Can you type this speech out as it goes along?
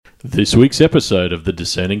This week's episode of the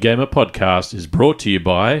Discerning Gamer podcast is brought to you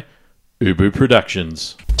by Ubu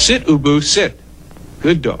Productions. Sit, Ubu, sit.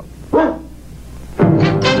 Good dog.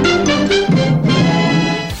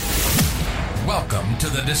 Welcome to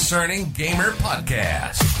the Discerning Gamer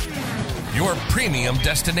podcast, your premium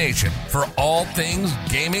destination for all things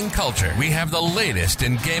gaming culture. We have the latest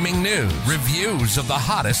in gaming news, reviews of the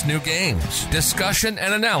hottest new games, discussion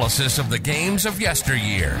and analysis of the games of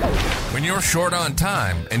yesteryear. When you're short on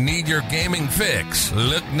time and need your gaming fix,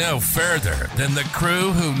 look no further than the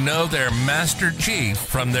crew who know their Master Chief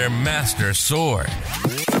from their Master Sword.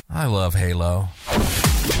 I love Halo.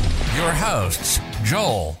 Your hosts,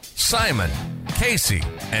 Joel, Simon, Casey,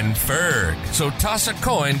 and Ferg. So toss a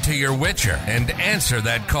coin to your Witcher and answer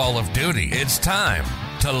that Call of Duty. It's time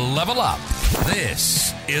to level up.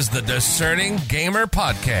 This is the Discerning Gamer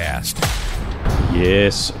Podcast.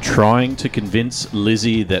 Yes, trying to convince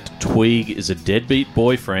Lizzie that Tweeg is a deadbeat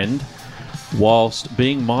boyfriend, whilst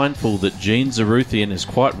being mindful that Gene Zaruthian is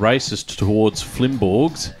quite racist towards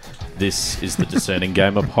Flimborgs. This is the Discerning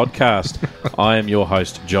Gamer podcast. I am your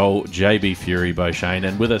host, Joel JB Fury Beauchene,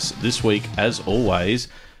 and with us this week, as always,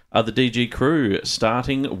 are the DG crew,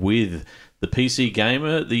 starting with the PC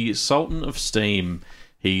Gamer, the Sultan of Steam.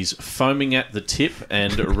 He's foaming at the tip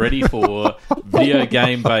and ready for video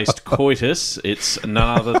game-based coitus. It's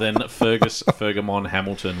none other than Fergamon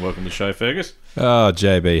Hamilton. Welcome to the show, Fergus. Oh,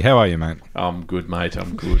 JB, how are you, mate? I'm good, mate.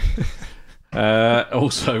 I'm good.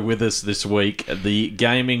 Also with us this week, the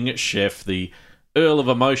gaming chef, the Earl of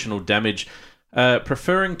Emotional Damage,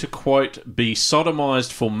 preferring to, quote, be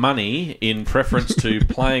sodomized for money in preference to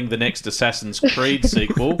playing the next Assassin's Creed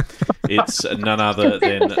sequel. It's none other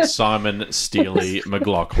than Simon Steely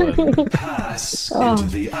McLaughlin. Pass into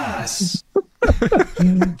the ass.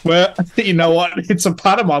 Well, you know what? It's a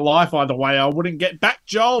part of my life either way. I wouldn't get back,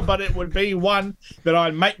 Joel, but it would be one that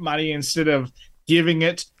I'd make money instead of giving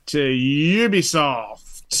it to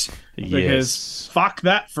Ubisoft. Because fuck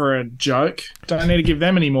that for a joke. Don't need to give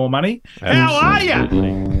them any more money.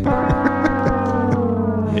 Absolutely. How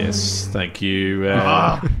are you? Yes, thank you.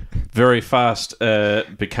 Very fast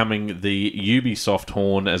becoming the Ubisoft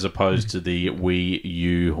horn as opposed to the Wii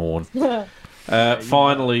U horn.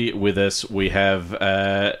 Finally with us we have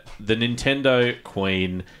the Nintendo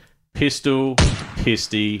Queen, Pistol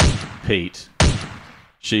Pisty Pete.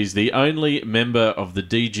 She's the only member of the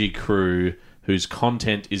DG crew whose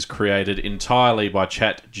content is created entirely by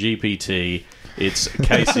ChatGPT. It's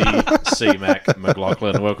Casey C-Mac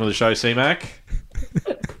McLaughlin. Welcome to the show, C-Mac.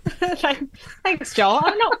 Thanks, Joel.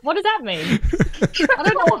 I don't know. What does that mean? I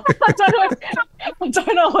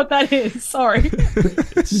don't know what that is. Sorry.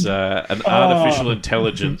 It's an artificial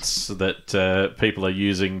intelligence that people are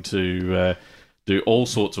using to do all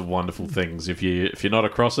sorts of wonderful things. If you're not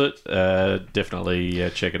across it, definitely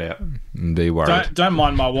check it out. Be worried. Don't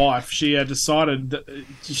mind my wife. She decided that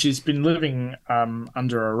she's been living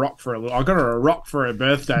under a rock for a little. I got her a rock for her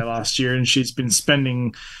birthday last year, and she's been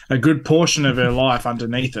spending a good portion of her life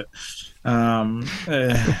underneath it. Never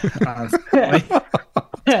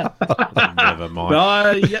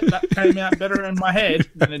mind. Yeah, that came out better in my head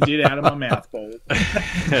than it did out of my mouth.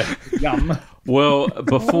 Yum. Well,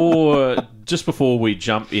 just before we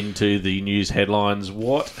jump into the news headlines,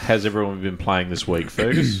 what has everyone been playing this week,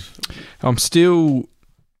 Fergus? I'm still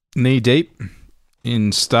knee-deep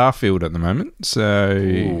in Starfield at the moment. So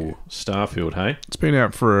Ooh, Starfield, hey? It's been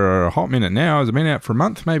out for a hot minute now. Has it been out for a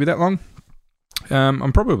month, maybe that long?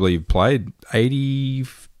 I'm probably played 80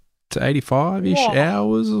 to 85-ish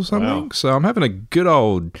hours or something. Wow. So I'm having a good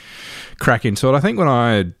old crack into it. I think when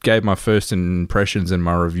I gave my first impressions and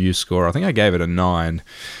my review score, I think I gave it a 9.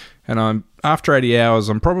 And after 80 hours,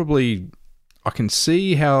 I can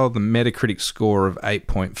see how the Metacritic score of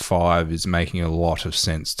 8.5 is making a lot of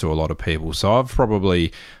sense to a lot of people. So I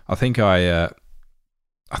think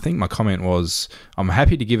my comment was, I'm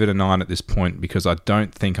happy to give it a 9 at this point because I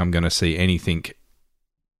don't think I'm going to see anything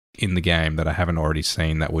in the game that I haven't already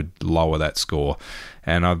seen that would lower that score.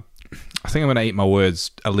 And I think I'm going to eat my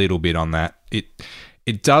words a little bit on that.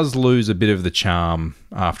 It does lose a bit of the charm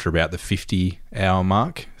after about the 50-hour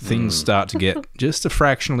mark. Things start to get just a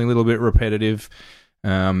fractionally little bit repetitive.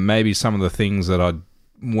 Maybe some of the things that I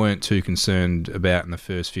weren't too concerned about in the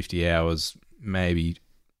first 50 hours, maybe,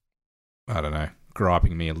 I don't know,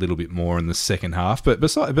 griping me a little bit more in the second half. But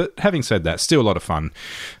having said that, still a lot of fun.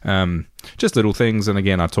 Just little things, and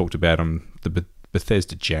again, I talked about the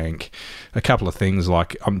Bethesda jank. A couple of things,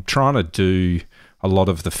 like I'm trying to do a lot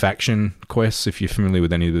of the faction quests. If you're familiar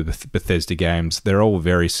with any of the Bethesda games, they're all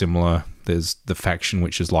very similar. There's the faction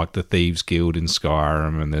which is like the Thieves Guild in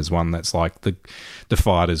Skyrim, and there's one that's like the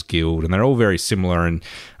Fighters Guild, and they're all very similar. And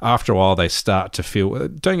after a while, they start to feel.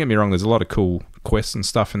 Don't get me wrong, there's a lot of cool quests and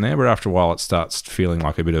stuff in there, but after a while, it starts feeling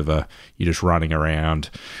like a bit of you're just running around,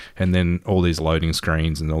 and then all these loading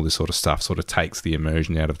screens and all this sort of stuff sort of takes the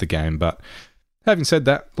immersion out of the game. But having said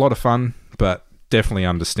that, a lot of fun, but definitely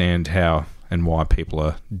understand how and why people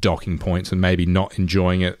are docking points and maybe not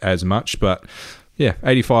enjoying it as much. But yeah,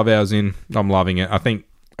 85 hours in, I'm loving it. I think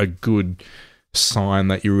a good sign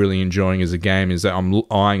that you're really enjoying as a game is that I'm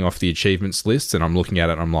eyeing off the achievements list and I'm looking at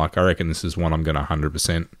it and I'm like, I reckon this is one I'm going to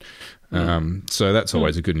 100%. So that's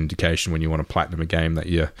always a good indication when you want to platinum a game that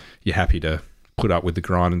you're happy to put up with the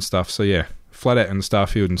grind and stuff. So yeah, flat out in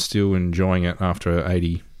Starfield and still enjoying it after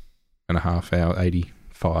 80 and a half hour,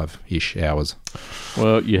 85-ish hours.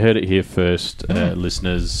 Well, you heard it here first,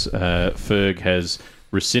 listeners. Ferg has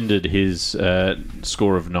rescinded his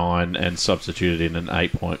score of 9 and substituted in an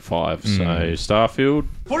 8.5. So Starfield.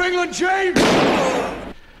 For England, James!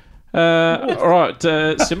 All right,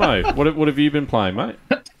 Simo, what have you been playing, mate?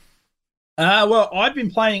 Well, I've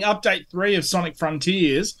been playing Update 3 of Sonic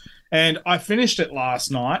Frontiers, and I finished it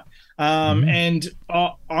last night. And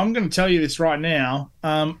I'm going to tell you this right now.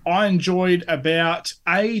 I enjoyed about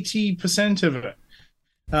 80% of it.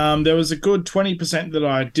 There was a good 20% that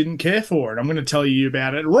I didn't care for, and I'm going to tell you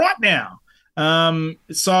about it right now.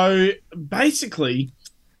 So basically,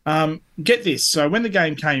 get this. So when the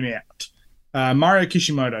game came out, Mario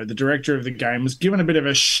Kishimoto, the director of the game, was given a bit of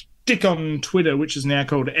a shtick on Twitter, which is now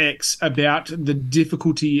called X, about the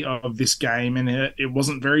difficulty of this game, and it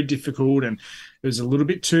wasn't very difficult, and it was a little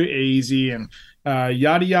bit too easy, and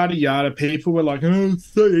yada, yada, yada. People were like, oh,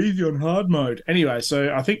 it's so easy on hard mode. Anyway,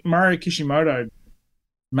 so I think Mario Kishimoto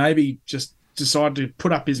maybe just decided to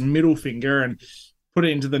put up his middle finger and put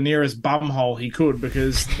it into the nearest bumhole he could,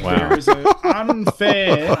 because there is an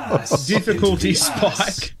unfair difficulty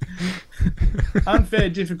spike. Unfair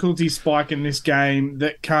difficulty spike in this game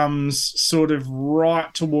that comes sort of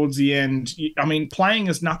right towards the end. I mean, playing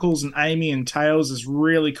as Knuckles and Amy and Tails is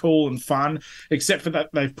really cool and fun, except for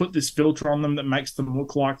that they've put this filter on them that makes them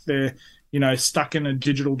look like they're, stuck in a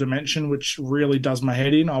digital dimension, which really does my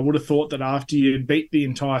head in. I would have thought that after you beat the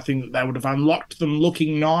entire thing that they would have unlocked them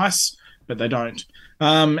looking nice, but they don't.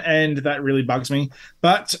 And that really bugs me.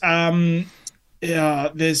 But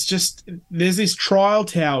there's these trial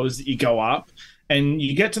towers that you go up, and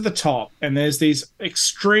you get to the top, and there's these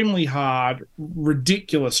extremely hard,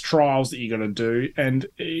 ridiculous trials that you got to do, and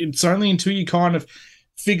it's only until you kind of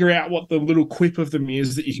figure out what the little quip of them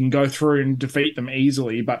is that you can go through and defeat them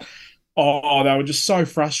easily. But they were just so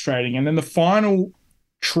frustrating. And then the final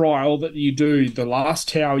trial that you do, the last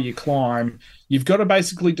tower you climb, you've got to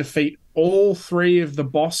basically defeat all 3 of the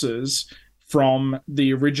bosses from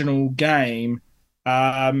the original game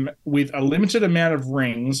with a limited amount of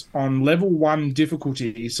rings on level 1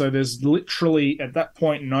 difficulty. So there's literally at that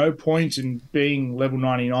point no point in being level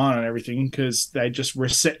 99 and everything, because they just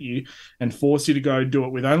reset you and force you to go do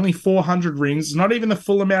it with only 400 rings, not even the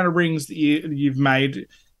full amount of rings that you've made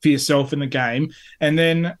for yourself in the game. And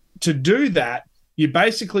then to do that, you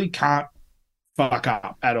basically can't fuck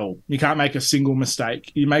up at all. You can't make a single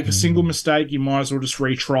mistake. You make a single mistake, you might as well just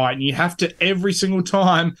retry it. And you have to every single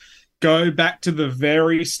time go back to the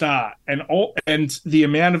very start. And the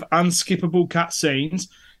amount of unskippable cutscenes,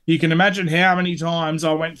 you can imagine how many times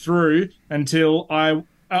I went through until I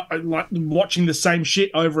like watching the same shit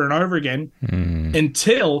over and over again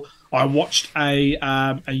until I watched a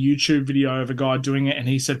YouTube video of a guy doing it, and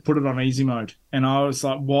he said put it on easy mode, and I was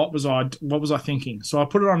like, what was I thinking? So I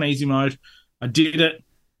put it on easy mode. I did it,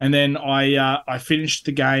 and then I finished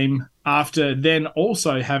the game after then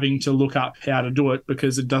also having to look up how to do it,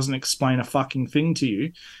 because it doesn't explain a fucking thing to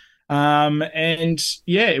you. And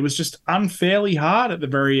yeah, it was just unfairly hard at the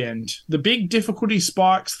very end. The big difficulty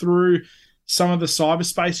spikes through some of the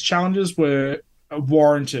cyberspace challenges were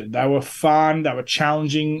warranted. They were fun. They were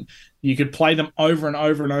challenging. You could play them over and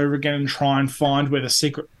over and over again and try and find where the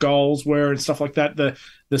secret goals were and stuff like that. The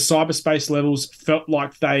cyberspace levels felt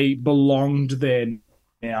like they belonged there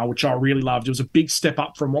now, which I really loved. It was a big step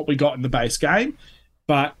up from what we got in the base game,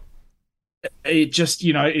 but it just,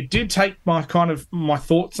 it did take my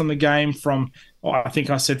thoughts on the game from, I think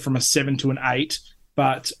I said from a 7 to an 8,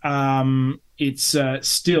 but it's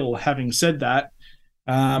still, having said that,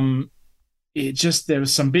 there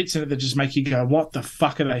was some bits in it that just make you go, what the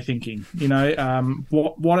fuck are they thinking?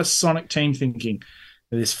 What is Sonic Team thinking?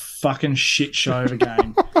 This fucking shit show of a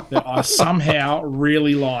game that I somehow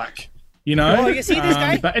really like. Oh, you see this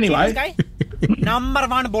guy? But anyway, Number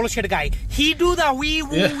 1 bullshit guy. He do the wee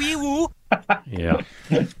woo wee woo. Yeah.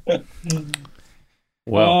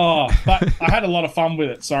 Well, but I had a lot of fun with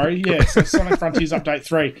it. Sorry. Yeah, so Sonic Frontiers Update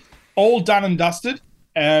 3. All done and dusted.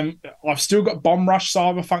 I've still got Bomb Rush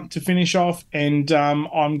Cyberpunk to finish off, and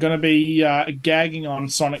I'm going to be gagging on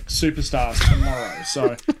Sonic Superstars tomorrow.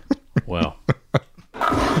 So, well,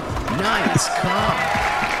 Nice car.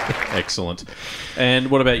 excellent. And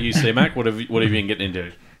what about you, C-Mac? What have you been getting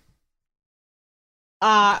into?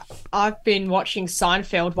 I've been watching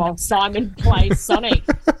Seinfeld while Simon plays Sonic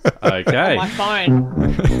Okay. on my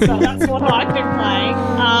phone. So that's what I've been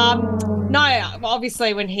playing. No,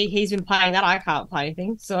 obviously when he's been playing that, I can't play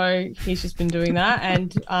anything. So he's just been doing that.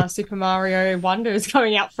 And Super Mario Wonder is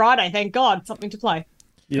coming out Friday. Thank God, something to play.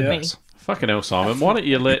 yeah. Fucking hell, Simon! Why don't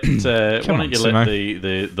you let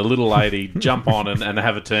the little lady jump on and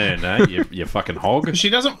have a turn? You fucking hog!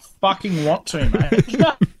 She doesn't fucking want to, mate.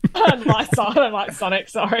 I don't like Sonic,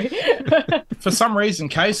 sorry. For some reason,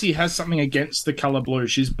 Casey has something against the color blue.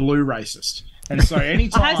 She's blue racist. And so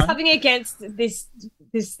anytime... I have something against this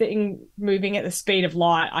thing moving at the speed of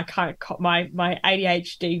light. I can't... My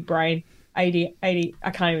ADHD brain... I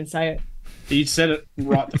can't even say it. You said it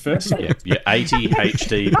right the first time. Yeah, your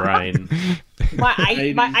ADHD brain. My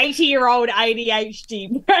 80-year-old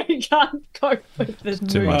ADHD brain can't cope with this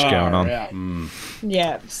Too movie. much going on. Yeah.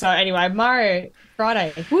 Yeah, so anyway, Mario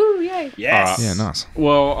Friday. Woo, yay. Yes. Yeah, nice.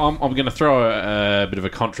 Well, I'm going to throw a bit of a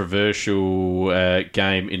controversial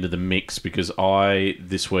game into the mix because I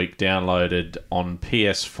this week downloaded on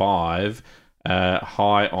PS5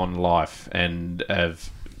 High on Life and have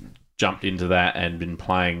jumped into that and been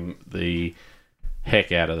playing the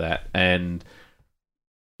heck out of that. And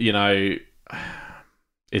you know,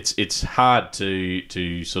 it's hard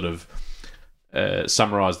to sort of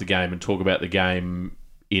summarize the game and talk about the game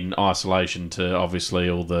in isolation to obviously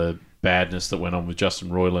all the badness that went on with Justin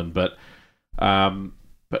Roiland, but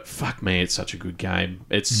fuck me, it's such a good game.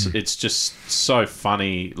 It's just so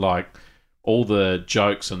funny, like all the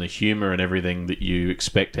jokes and the humor and everything that you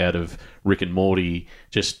expect out of Rick and Morty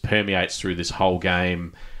just permeates through this whole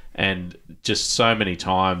game. And just so many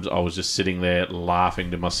times I was just sitting there laughing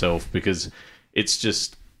to myself because it's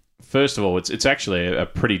just, first of all, it's actually a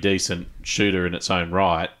pretty decent shooter in its own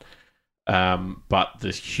right. But the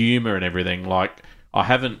humor and everything, like I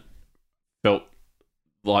haven't felt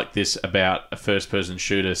like this about a first-person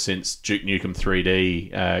shooter since Duke Nukem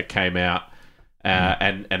 3D came out.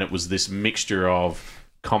 And it was this mixture of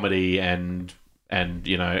comedy and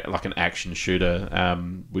you know, like an action shooter,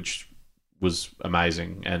 which was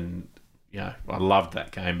amazing. And you know, I loved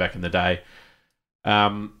that game back in the day.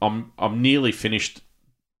 I'm nearly finished.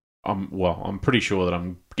 I'm pretty sure that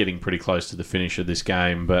I'm getting pretty close to the finish of this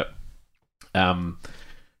game, but I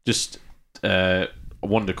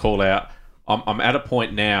wanted to call out. I'm at a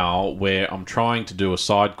point now where I'm trying to do a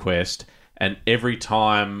side quest. And every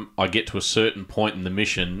time I get to a certain point in the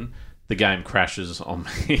mission, the game crashes on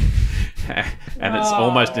me. And it's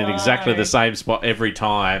almost in exactly the same spot every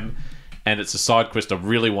time. And it's a side quest I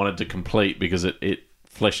really wanted to complete because it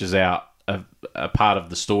fleshes out a part of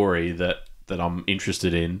the story that I'm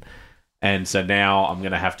interested in. And so now I'm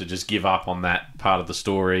going to have to just give up on that part of the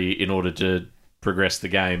story in order to progress the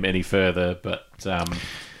game any further. But it's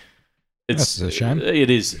That's a shame. It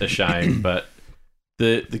is a shame, but...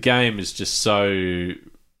 The game is just so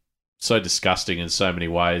disgusting in so many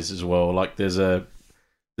ways as well. Like there's a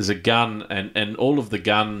gun and all of the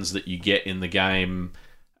guns that you get in the game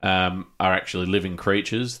are actually living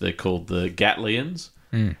creatures. They're called the Gatlians.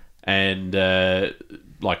 And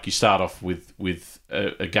like you start off with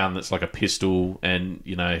a gun that's like a pistol, and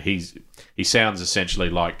you know he sounds essentially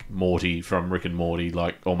like Morty from Rick and Morty,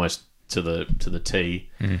 like almost to the T.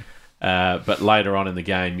 But later on in the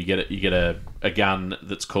game, you get a gun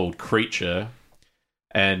that's called Creature,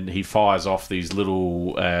 and he fires off these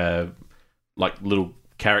little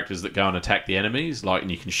characters that go and attack the enemies. Like, and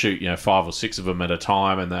you can shoot 5 or 6 of them at a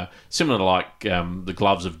time, and they're similar to like the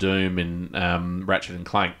Gloves of Doom in Ratchet and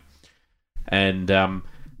Clank. And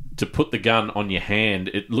to put the gun on your hand,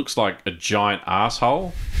 it looks like a giant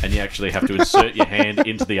asshole, and you actually have to insert your hand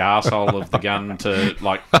into the asshole of the gun to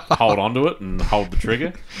like hold onto it and hold the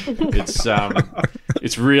trigger.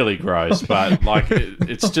 It's really gross, but like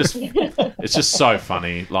it's just so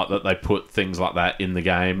funny, like that they put things like that in the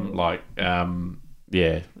game. Like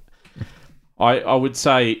yeah. I would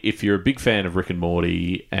say if you're a big fan of Rick and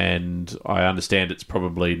Morty, and I understand it's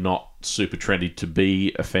probably not super trendy to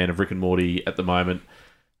be a fan of Rick and Morty at the moment,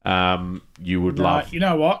 you would love. You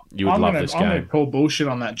know what? You would love this game. I'm going to call bullshit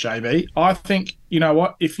on that, JB. I think you know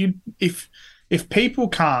what? If people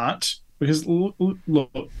can't, because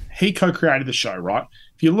look, he co-created the show, right?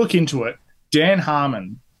 If you look into it, Dan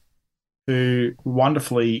Harmon, who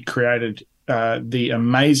wonderfully created the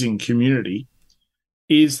amazing community,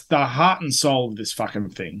 is the heart and soul of this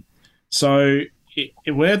fucking thing. So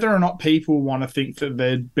whether or not people want to think that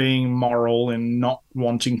they're being moral and not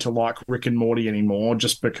wanting to like Rick and Morty anymore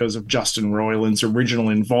just because of Justin Roiland's original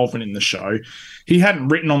involvement in the show, he hadn't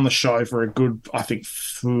written on the show for a good, I think,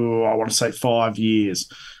 I want to say 5 years.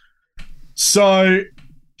 So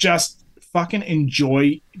just fucking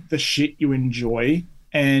enjoy the shit you enjoy.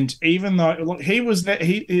 And even though, look,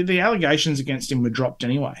 the allegations against him were dropped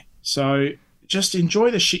anyway. So just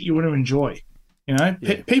enjoy the shit you want to enjoy. You know,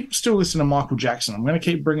 people still listen to Michael Jackson. I'm going to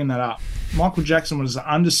keep bringing that up. Michael Jackson was an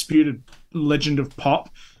undisputed legend of pop.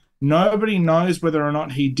 Nobody knows whether or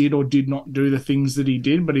not he did or did not do the things that he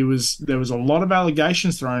did, but there was a lot of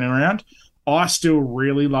allegations thrown around. I still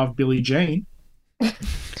really love Billie Jean.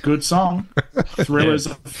 Good song. Thriller's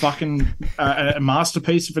a fucking a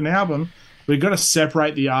masterpiece of an album. We've got to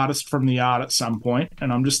separate the artist from the art at some point,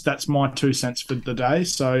 and that's my 2 cents for the day.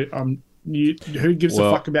 So who gives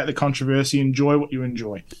a fuck about the controversy? Enjoy what you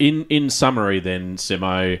enjoy. In summary, then,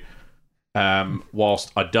 Simo,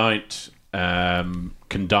 whilst I don't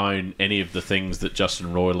condone any of the things that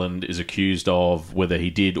Justin Roiland is accused of, whether he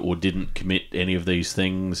did or didn't commit any of these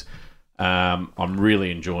things, I'm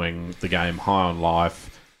really enjoying the game High on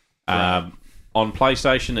Life. On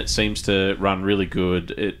PlayStation, it seems to run really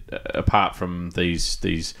good. Apart from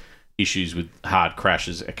these issues with hard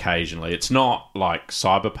crashes occasionally, it's not like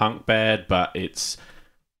Cyberpunk bad, but it's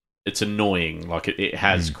annoying. Like it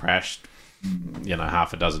has crashed,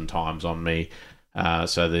 half a dozen times on me.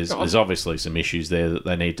 So there's obviously some issues there that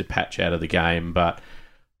they need to patch out of the game. But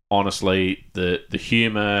honestly, the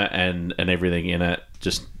humour and everything in it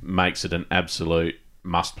just makes it an absolute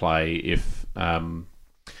must play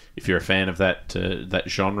if you're a fan of that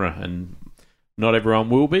genre, and not everyone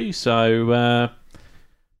will be. So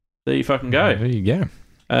there you fucking go. There you go.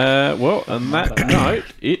 Well, on that note,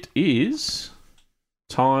 it is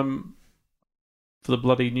time for the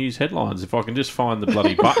bloody news headlines. If I can just find the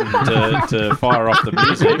bloody button to fire off the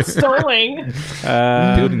music. Stalling.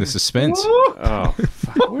 Building the suspense. Oh,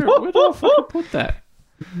 fuck. Where did I fucking put that?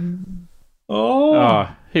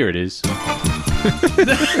 Oh, here it is.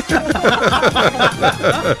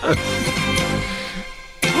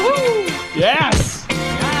 Yes!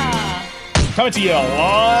 Yeah. Coming to you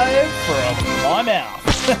live from my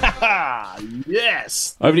mouth.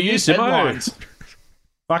 Yes! Over to you, Simo. Headlines.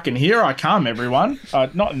 Fucking here I come, everyone.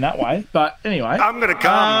 Not in that way, but anyway. I'm going to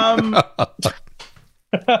come.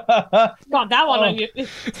 Got that one on you.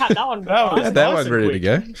 Tap that one. That one's ready to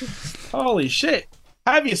go. Holy shit.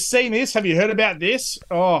 Have you seen this? Have you heard about this?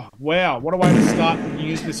 Oh, wow. What a way to start the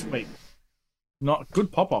news this week. Not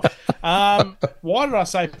good pop-off. Why did I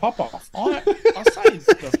say pop-off? I say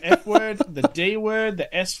the F word, the D word,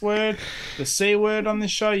 the S word, the C word on this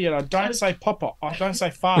show, yet I don't say pop-off. I don't say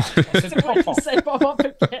fart. I said pop-off. Say pop-off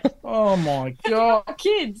again. Oh, my God.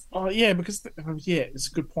 Kids. Oh, yeah, because... it's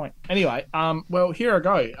a good point. Anyway, well, here I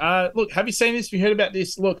go. Look, have you seen this? Have you heard about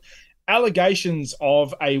this? Look, allegations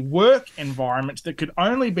of a work environment that could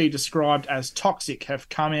only be described as toxic have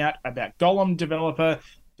come out about Golem developer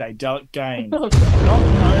Daedalic Games.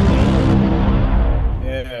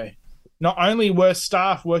 Not only were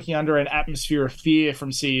staff working under an atmosphere of fear from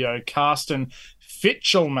CEO Carsten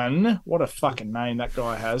Fichelman, what a fucking name that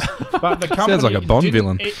guy has, but the company sounds like a Bond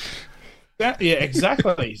villain. Yeah,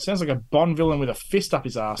 exactly. Sounds like a Bond villain with a fist up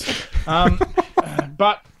his ass.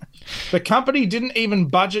 But the company didn't even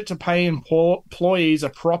budget to pay employees a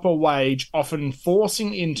proper wage, often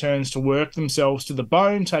forcing interns to work themselves to the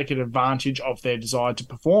bone, taking advantage of their desire to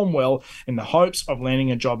perform well in the hopes of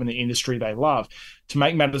landing a job in the industry they love. To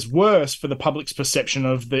make matters worse for the public's perception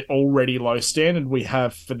of the already low standard we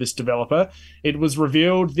have for this developer, it was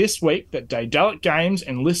revealed this week that Daedalic Games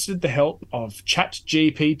enlisted the help of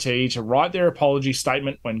ChatGPT to write their apology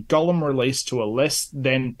statement when Golem released to a less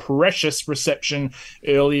than precious reception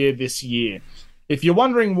earlier this year. If you're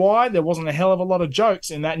wondering why there wasn't a hell of a lot of jokes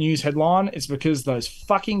in that news headline, it's because those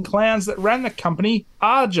fucking clowns that ran the company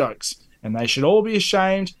are jokes, and they should all be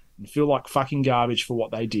ashamed and feel like fucking garbage for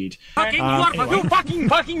what they did. Fucking you,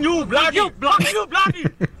 fucking you, bloody, bastard,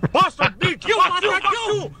 bitch, you, fuck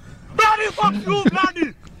you, bloody, fuck you,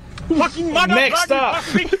 bloody, fucking mother, Next up.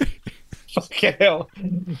 Fucking hell.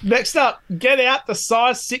 Next up, get out the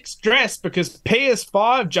size 6 dress because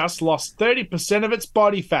PS5 just lost 30% of its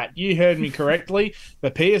body fat. You heard me correctly.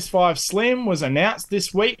 The PS5 Slim was announced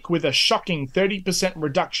this week with a shocking 30%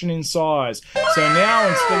 reduction in size. So now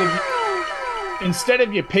instead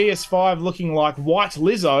of your PS5 looking like white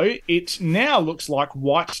Lizzo, it now looks like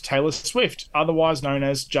white Taylor Swift, otherwise known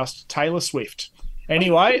as just Taylor Swift.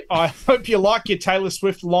 Anyway, I hope you like your Taylor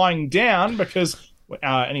Swift lying down because,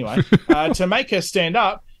 to make her stand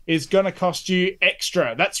up is going to cost you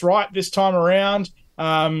extra. That's right. This time around,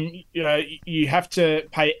 you have to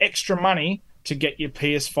pay extra money to get your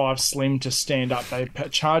PS5 Slim to stand up. They're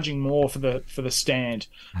charging more for the stand.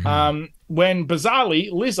 When bizarrely,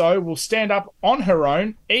 Lizzo will stand up on her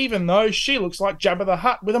own, even though she looks like Jabba the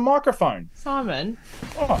Hutt with a microphone. Simon.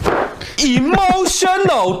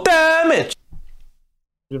 Emotional damage.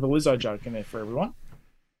 Bit of a Lizzo joke in there for everyone.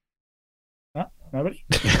 No? Nobody?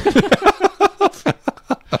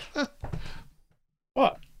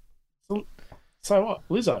 What? So what?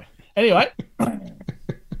 Lizzo. Anyway.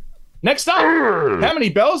 Next up, how many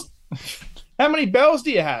bells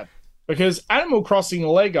do you have? Because Animal Crossing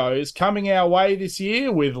Lego is coming our way this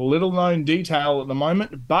year with little known detail at the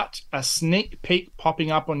moment, but a sneak peek popping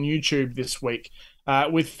up on YouTube this week.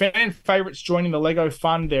 With fan favourites joining the Lego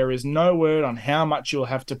fund, there is no word on how much you'll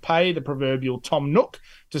have to pay the proverbial Tom Nook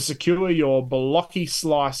to secure your blocky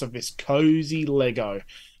slice of this cozy Lego.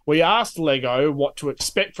 We asked Lego what to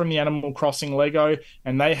expect from the Animal Crossing Lego,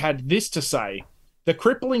 and they had this to say. The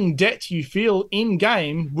crippling debt you feel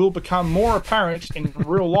in-game will become more apparent in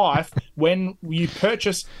real life when you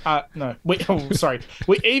purchase...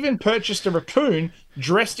 We even purchased a raccoon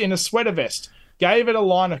dressed in a sweater vest, gave it a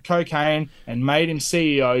line of cocaine, and made him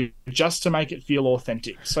CEO just to make it feel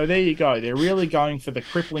authentic. So there you go. They're really going for the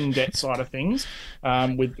crippling debt side of things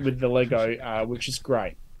with the Lego, which is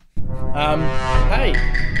great.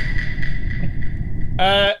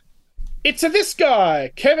 It's this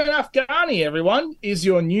guy, Kevin Afghani, everyone, is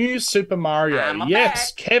your new Super Mario.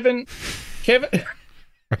 Yes, Kevin.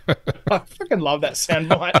 I fucking love that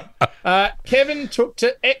soundbite. Kevin took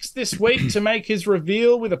to X this week to make his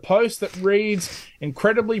reveal with a post that reads,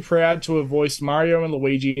 incredibly proud to have voiced Mario and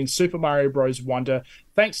Luigi in Super Mario Bros. Wonder.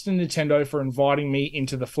 Thanks to Nintendo for inviting me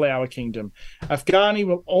into the Flower Kingdom. Afghani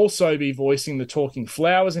will also be voicing the talking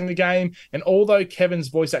flowers in the game, and although Kevin's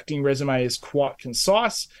voice acting resume is quite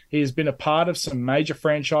concise, he has been a part of some major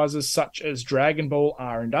franchises such as Dragon Ball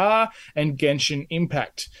R&R and Genshin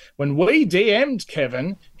Impact. When we DM'd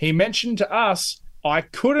Kevin, he mentioned to us, I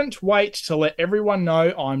couldn't wait to let everyone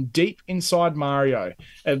know I'm deep inside Mario,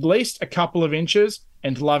 at least a couple of inches,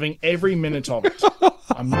 and loving every minute of it.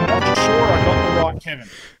 I'm not sure I got the right Kevin.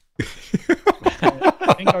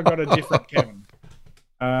 I think I got a different Kevin.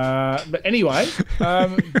 But anyway,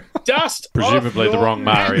 dust presumably off the your wrong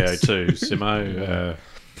Mario hands. too, Simo.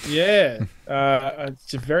 Yeah,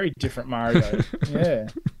 it's a very different Mario. Yeah.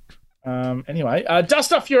 Anyway,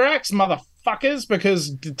 dust off your axe, motherfuckers, because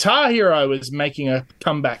Guitar Hero is making a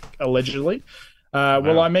comeback, allegedly.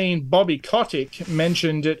 Bobby Kotick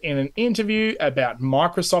mentioned it in an interview about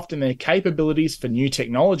Microsoft and their capabilities for new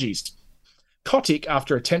technologies. Kotick,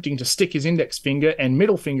 after attempting to stick his index finger and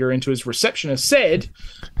middle finger into his receptionist, said,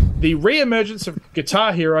 the re-emergence of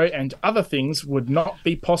Guitar Hero and other things would not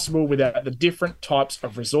be possible without the different types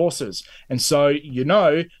of resources. And so,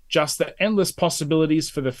 just the endless possibilities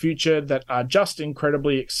for the future that are just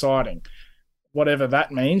incredibly exciting. Whatever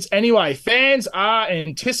that means. Anyway, fans are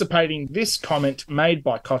anticipating this comment made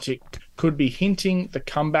by Kotick could be hinting the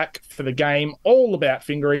comeback for the game all about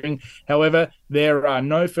fingering. However, there are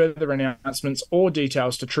no further announcements or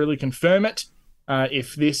details to truly confirm it,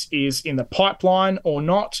 if this is in the pipeline or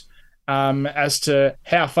not. As to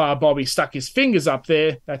how far Bobby stuck his fingers up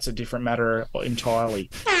there, that's a different matter entirely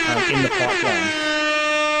in the pipeline.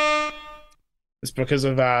 It's because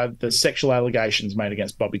of the sexual allegations made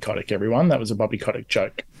against Bobby Kotick, everyone. That was a Bobby Kotick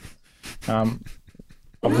joke.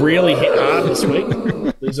 I've really hit hard this week.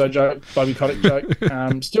 Lizzo joke, Bobby Kotick joke.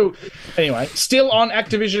 Still on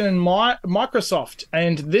Activision and Microsoft.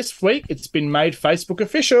 And this week, it's been made Facebook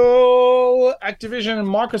official. Activision and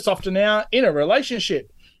Microsoft are now in a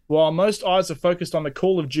relationship. While most eyes are focused on the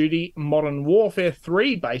Call of Duty Modern Warfare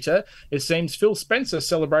 3 beta, it seems Phil Spencer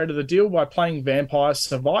celebrated the deal by playing Vampire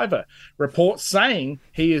Survivor. Reports saying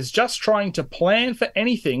he is just trying to plan for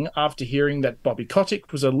anything after hearing that Bobby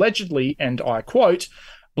Kotick was allegedly, and I quote,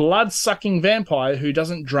 blood-sucking vampire who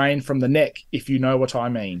doesn't drain from the neck, if you know what I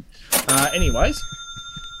mean. Anyways.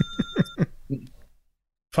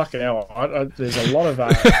 Fucking hell. There's a lot of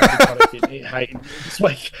Bobby Kotick hate this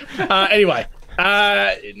week. Anyway.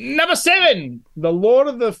 Number 7, the Lords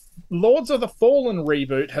of the Fallen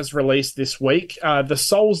reboot has released this week. The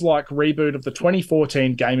Souls-like reboot of the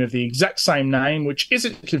 2014 game of the exact same name, which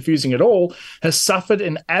isn't confusing at all, has suffered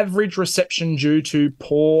an average reception due to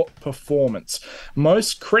poor performance.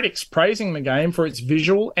 Most critics praising the game for its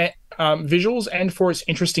visuals and for its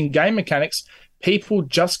interesting game mechanics people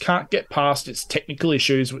just can't get past its technical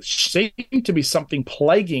issues, which seem to be something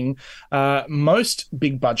plaguing most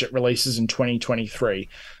big budget releases in 2023.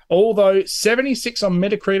 Although 76 on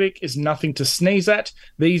Metacritic is nothing to sneeze at,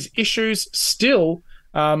 these issues still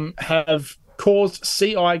have caused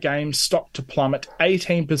CI games stock to plummet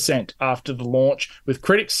 18% after the launch, with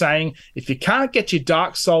critics saying if you can't get your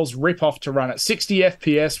Dark Souls ripoff to run at 60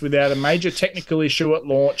 FPS without a major technical issue at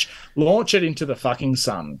launch it into the fucking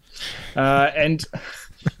sun. And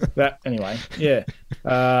that, anyway, yeah.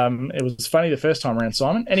 It was funny the first time around,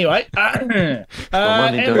 Simon. Anyway, and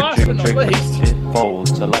last but not least... It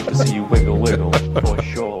folds. I'd like to see you wiggle, wiggle, for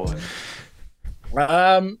sure.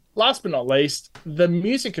 Last but not least, the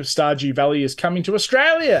music of Stardew Valley is coming to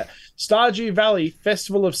Australia. Stardew Valley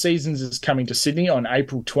Festival of Seasons is coming to Sydney on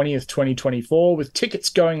April 20th, 2024, with tickets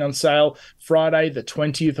going on sale Friday, the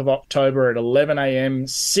 20th of October at 11 a.m.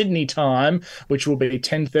 Sydney time, which will be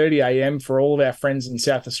 10:30 a.m. for all of our friends in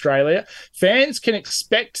South Australia. Fans can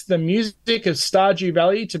expect the music of Stardew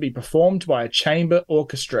Valley to be performed by a chamber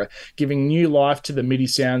orchestra, giving new life to the MIDI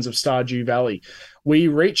sounds of Stardew Valley. We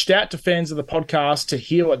reached out to fans of the podcast to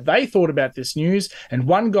hear what they thought about this news, and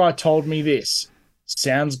one guy told me this: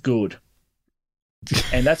 sounds good.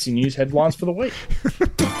 And that's your news headlines for the week.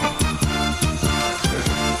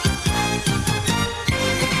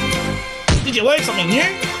 Did you learn something new?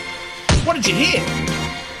 What did you hear?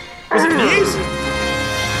 Was it news?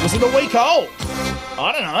 Was it a week old?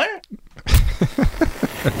 I don't know.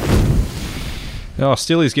 Oh,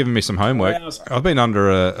 Steely's given me some homework. I've been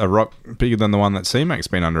under a rock bigger than the one that C-Mac's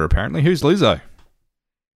been under, apparently. Who's Lizzo?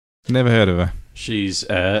 Never heard of her. She's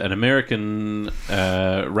an American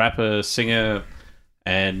rapper, singer,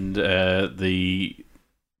 and the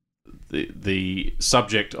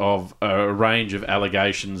subject of a range of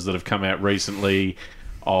allegations that have come out recently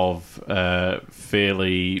of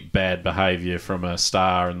fairly bad behaviour from a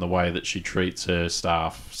star and the way that she treats her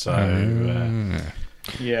staff. So,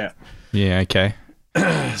 yeah. Yeah, okay.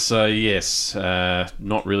 So, yes,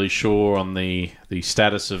 not really sure on the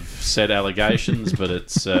status of said allegations, but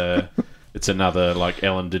it's another, like,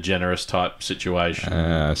 Ellen DeGeneres type situation.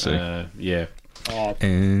 I see. Yeah. Oh.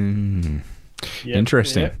 Yep,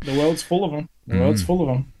 Interesting. Yep. The world's full of them. The world's full of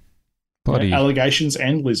them. Bloody allegations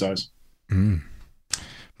and Lizzos.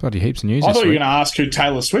 Bloody heaps of news. I thought you were going to ask who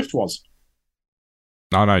Taylor Swift was.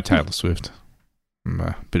 I know Taylor Swift. I'm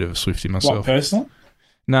a bit of a Swiftie myself. What, personally?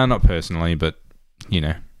 No, not personally, but, you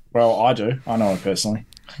know. Well, I do. I know her personally.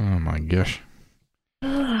 Oh, my gosh.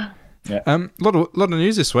 Yeah. Lot of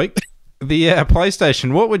news this week. The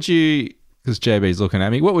PlayStation, what would you... Because JB's looking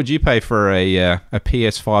at me. What would you pay for a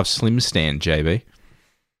PS5 Slim stand, JB?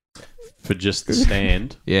 For just the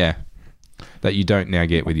stand? Yeah. That you don't now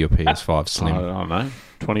get with your PS5 Slim. I don't know.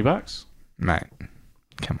 $20? Mate,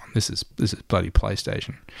 come on. This is bloody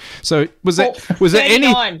PlayStation. So was there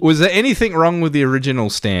anything wrong with the original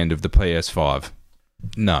stand of the PS5?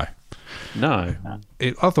 No. No.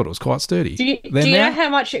 I thought it was quite sturdy. Do you know how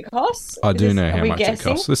much it costs? I do know how much it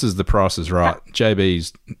costs. This is the Price is Right.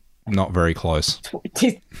 JB's not very close.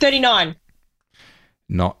 39.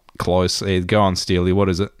 Not close. Go on, Steely. What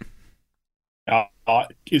is it?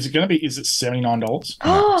 Is it going to be? Is it $79? No, it's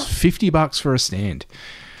 $50 for a stand.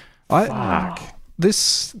 Fuck.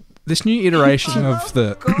 This new iteration of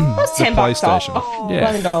the PlayStation. Off.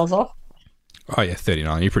 Yeah. $11 off. Oh yeah,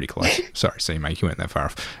 39. You're pretty close. Sorry, C-Mate, you weren't that far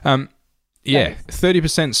off. Yeah,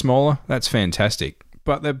 30% smaller. That's fantastic.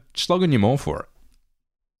 But they're slogging you more for it.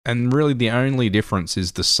 And really, the only difference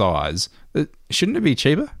is the size. Shouldn't it be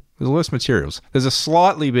cheaper? There's less materials. There's a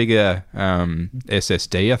slightly bigger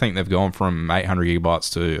SSD. I think they've gone from 800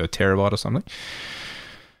 gigabytes to a terabyte or something.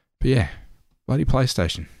 But yeah, bloody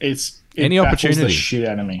PlayStation. Any opportunity. The shit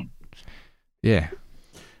out of me. Yeah.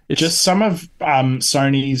 It's just some of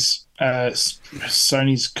Sony's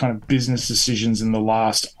kind of business decisions in the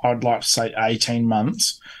last, I'd like to say, 18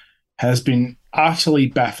 months has been utterly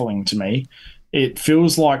baffling to me. It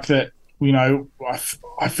feels like that, you know,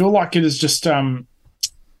 I feel like it is just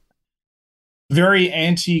very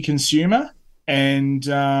anti-consumer. And,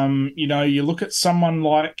 you know, you look at someone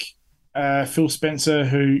like Phil Spencer,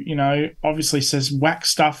 who, you know, obviously says whack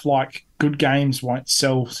stuff like good games won't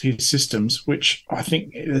sell his systems, which I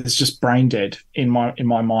think is just brain dead in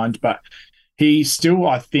my mind. But he still,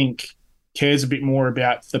 I think, cares a bit more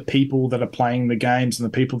about the people that are playing the games and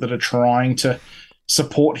the people that are trying to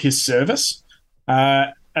support his service.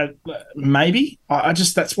 Maybe I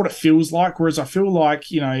just, that's what it feels like. Whereas I feel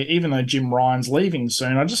like, you know, even though Jim Ryan's leaving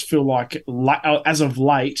soon, I just feel like as of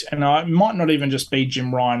late, and it might not even just be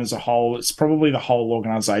Jim Ryan as a whole, it's probably the whole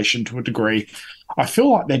organization to a degree. I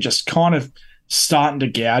feel like they're just kind of starting to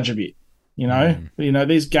gouge a bit.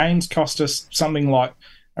 These games cost us something like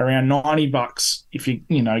around $90 if you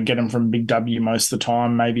get them from Big W most of the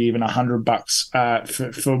time, maybe even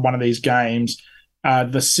 $100 for one of these games.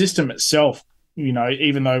 The system itself,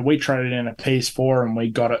 even though we traded in a PS4 and we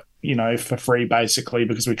got it, for free basically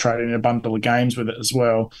because we traded in a bundle of games with it as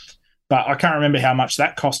well. But I can't remember how much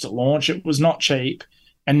that cost at launch. It was not cheap.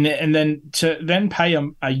 And then to pay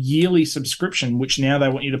a yearly subscription, which now they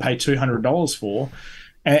want you to pay $200 for.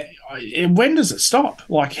 When does it stop?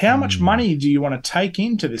 Like, how much money do you want to take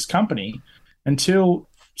into this company until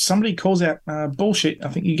somebody calls out bullshit? I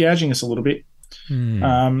think you're gouging us a little bit.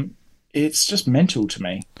 It's just mental to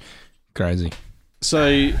me. Crazy.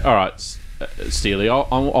 So, all right, Steely, I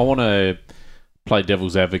want to play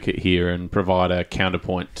devil's advocate here and provide a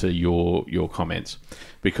counterpoint to your comments,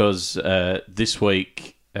 because this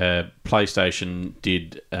week PlayStation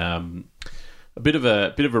did a bit of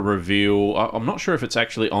a reveal. I'm not sure if it's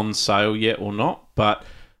actually on sale yet or not, but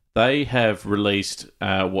they have released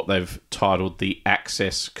what they've titled the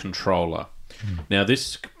Access controller. Now,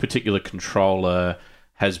 this particular controller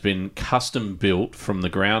has been custom built from the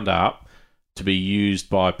ground up to be used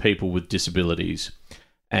by people with disabilities.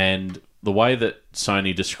 And the way that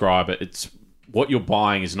Sony describe it, it's what you're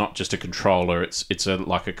buying is not just a controller, it's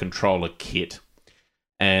like a controller kit.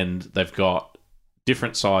 And they've got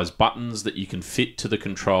different size buttons that you can fit to the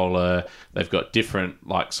controller. They've got different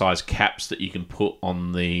size caps that you can put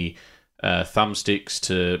on the thumbsticks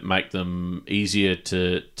to make them easier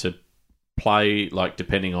to play,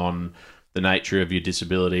 depending on the nature of your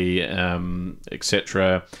disability,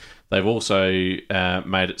 etc. They've also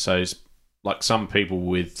made it so some people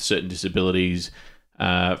with certain disabilities,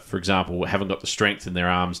 for example, haven't got the strength in their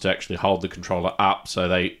arms to actually hold the controller up, so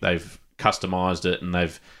they've customized it and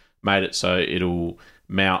they've made it so it'll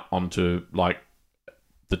mount onto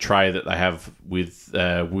the tray that they have with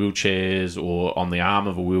wheelchairs or on the arm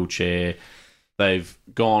of a wheelchair. They've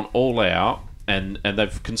gone all out and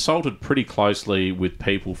they've consulted pretty closely with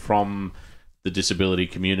people from the disability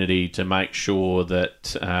community to make sure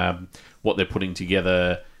that what they're putting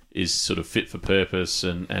together is sort of fit for purpose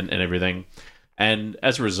and everything. And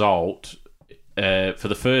as a result, for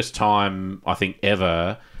the first time, I think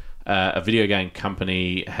ever, a video game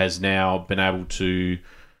company has now been able to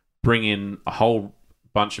bring in a whole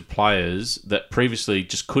bunch of players that previously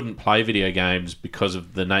just couldn't play video games because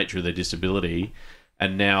of the nature of their disability.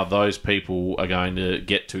 And now those people are going to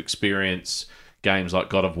get to experience games like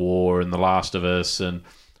God of War and The Last of Us and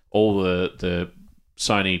all the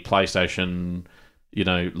Sony PlayStation,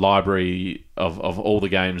 library of all the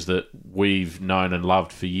games that we've known and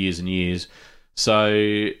loved for years and years.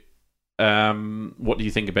 So, what do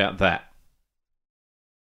you think about that?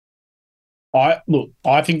 I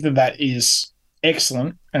think that is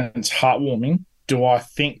excellent and it's heartwarming. Do I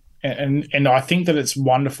think, and I think that it's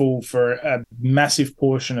wonderful for a massive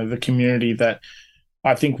portion of the community that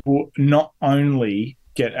I think will not only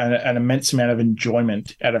get an immense amount of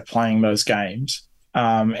enjoyment out of playing those games,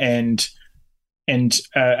 and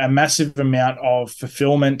a massive amount of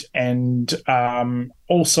fulfillment, and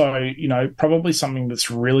also, probably something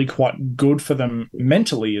that's really quite good for them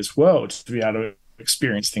mentally as well, to be able to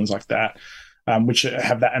experience things like that, which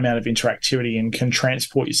have that amount of interactivity and can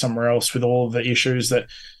transport you somewhere else with all of the issues that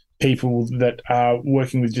people that are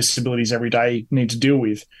working with disabilities every day need to deal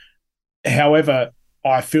with. However,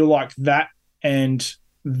 I feel like that and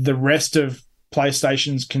the rest of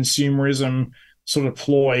PlayStation's consumerism sort of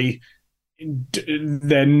ploy,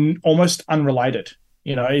 they're almost unrelated.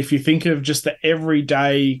 If you think of just the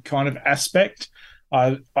everyday kind of aspect,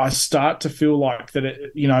 I start to feel like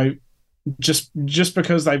that just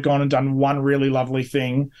because they've gone and done one really lovely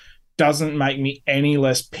thing doesn't make me any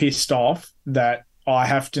less pissed off that I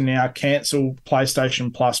have to now cancel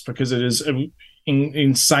PlayStation Plus because it is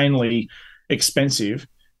insanely expensive,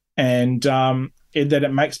 and that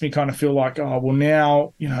it makes me kind of feel like, oh, well,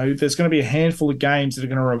 now, there's going to be a handful of games that are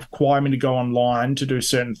going to require me to go online to do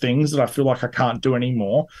certain things that I feel like I can't do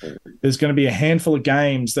anymore. There's going to be a handful of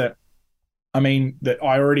games that I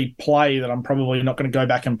already play that I'm probably not going to go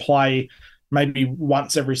back and play maybe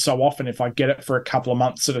once every so often if I get it for a couple of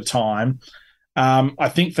months at a time. I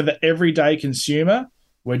think for the everyday consumer,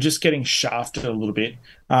 we're just getting shafted a little bit.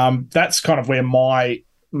 That's kind of where my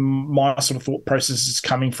sort of thought process is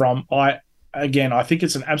coming from. I think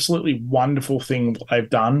it's an absolutely wonderful thing what they've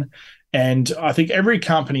done. And I think every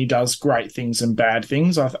company does great things and bad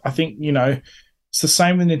things. I think, It's the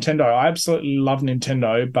same with Nintendo. I absolutely love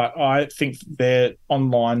Nintendo, but I think their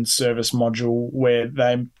online service module where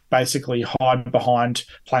they basically hide behind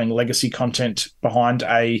playing legacy content behind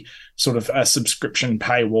a sort of a subscription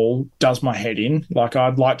paywall does my head in. Like,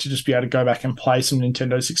 I'd like to just be able to go back and play some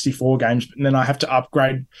Nintendo 64 games, but then I have to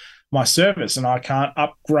upgrade my service, and I can't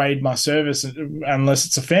upgrade my service unless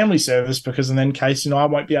it's a family service, because in that case, I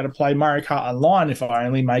won't be able to play Mario Kart Online if I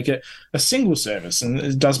only make it a single service, and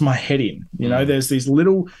it does my head in. There's these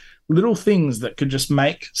little things that could just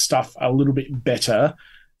make stuff a little bit better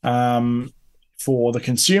for the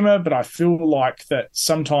consumer, but I feel like that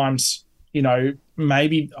sometimes,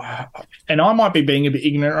 maybe, and I might be being a bit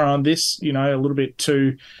ignorant on this, a little bit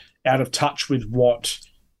too out of touch with what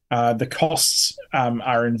the costs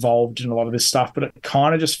are involved in a lot of this stuff, but it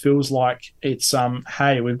kind of just feels like it's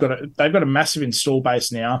hey, they've got a massive install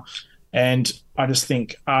base now, and I just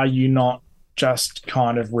think, are you not just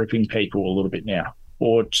kind of ripping people a little bit now,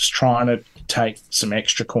 or just trying to take some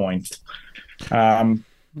extra coin?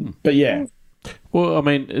 But yeah. Well, I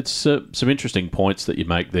mean, it's some interesting points that you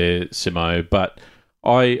make there, Simo, but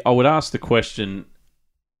I would ask the question,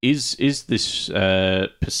 Is this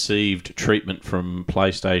perceived treatment from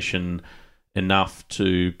PlayStation enough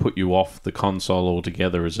to put you off the console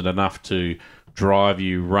altogether? Is it enough to drive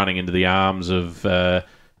you running into the arms of,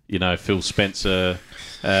 Phil Spencer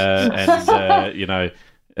and,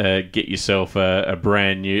 get yourself a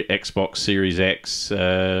brand new Xbox Series X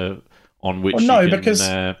on which you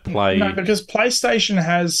can play? No, because PlayStation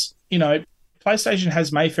has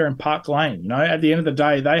Mayfair and Park Lane. At the end of the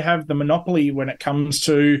day, they have the monopoly when it comes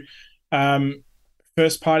to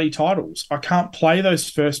first-party titles. I can't play those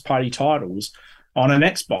first-party titles on an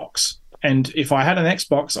Xbox. And if I had an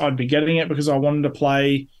Xbox, I'd be getting it because I wanted to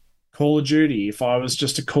play Call of Duty. If I was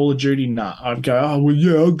just a Call of Duty nut, I'd go, oh, well,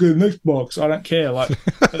 yeah, I'll get an Xbox. I don't care. But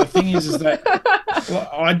the thing is that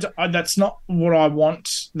that's not what I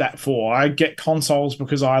want that for. I get consoles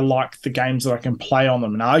because I like the games that I can play on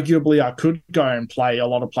them. And arguably, I could go and play a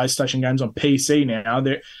lot of PlayStation games on PC now.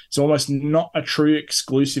 It's almost not a true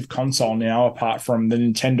exclusive console now, apart from the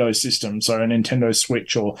Nintendo system, so a Nintendo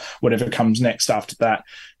Switch or whatever comes next after that.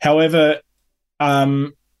 However,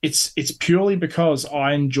 it's purely because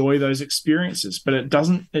I enjoy those experiences, but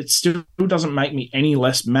it still doesn't make me any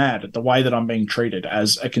less mad at the way that I'm being treated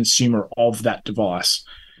as a consumer of that device.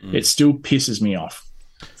 It still pisses me off.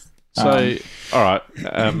 So, all right,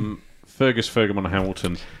 Fergus Fergamon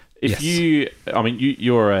Hamilton,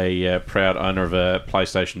 you're a proud owner of a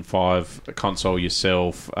PlayStation 5 console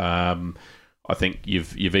yourself. I think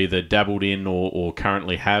you've either dabbled in or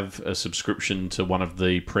currently have a subscription to one of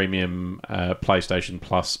the premium PlayStation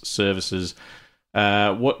Plus services.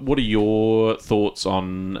 What are your thoughts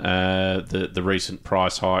on the recent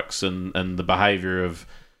price hikes and the behaviour of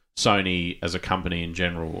Sony as a company in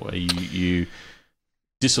general? Are you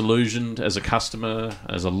disillusioned as a customer,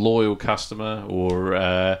 as a loyal customer, or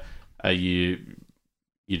are you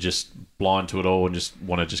just blind to it all and just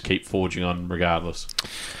want to just keep forging on regardless?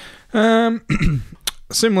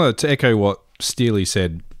 Similar to echo what Steely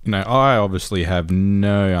said, I obviously have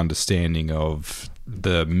no understanding of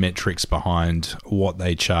the metrics behind what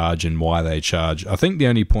they charge and why they charge. I think the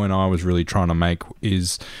only point I was really trying to make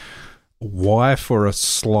is why, for a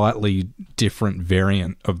slightly different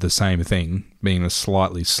variant of the same thing, being a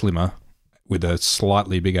slightly slimmer with a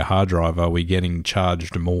slightly bigger hard drive, are we getting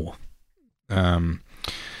charged more?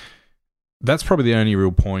 That's probably the only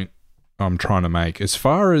real point I'm trying to make. As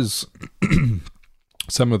far as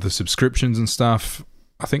some of the subscriptions and stuff,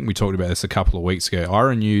 I think we talked about this a couple of weeks ago. I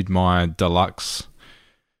renewed my deluxe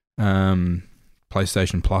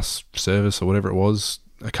PlayStation Plus service or whatever it was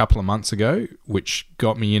a couple of months ago, which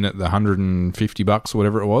got me in at the $150 or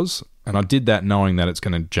whatever it was. And I did that knowing that it's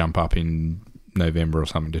going to jump up in November or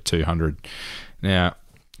something to $200. Now,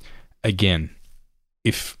 again,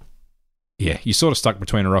 you're sort of stuck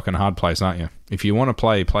between a rock and a hard place, aren't you? If you want to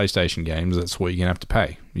play PlayStation games, that's what you're going to have to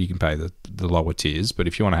pay. You can pay the lower tiers, but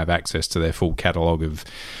if you want to have access to their full catalogue of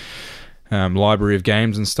library of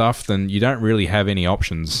games and stuff, then you don't really have any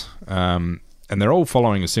options. And they're all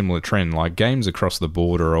following a similar trend. Like, games across the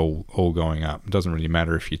board are all going up. It doesn't really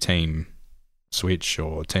matter if you're Team Switch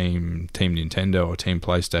or Team Nintendo or Team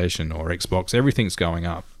PlayStation or Xbox. Everything's going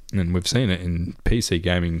up. And we've seen it in PC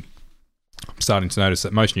gaming. I'm starting to notice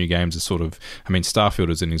that most new games are sort of... Starfield,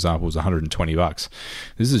 as an example, is $120.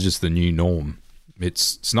 This is just the new norm.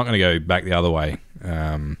 It's not going to go back the other way.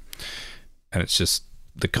 And it's just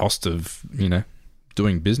the cost of,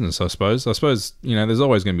 doing business, I suppose. There's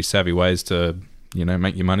always going to be savvy ways to,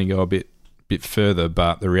 make your money go a bit further,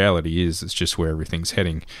 but the reality is it's just where everything's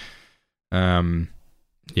heading. I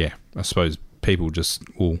suppose people just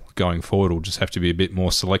will, going forward, will just have to be a bit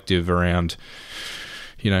more selective around,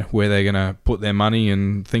 where they're going to put their money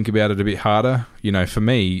and think about it a bit harder. For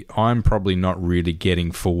me, I'm probably not really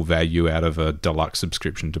getting full value out of a deluxe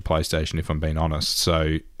subscription to PlayStation, if I'm being honest.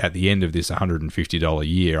 So at the end of this $150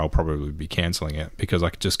 year, I'll probably be cancelling it because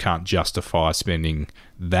I just can't justify spending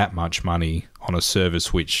that much money on a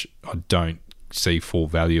service which I don't see full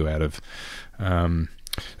value out of.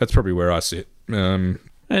 That's probably where I sit. And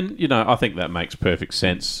I think that makes perfect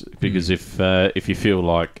sense because if you feel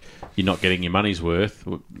like you're not getting your money's worth,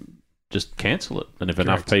 just cancel it. And if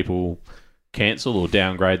enough people cancel or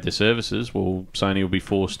downgrade their services, well, Sony will be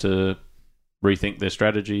forced to rethink their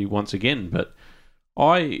strategy once again. But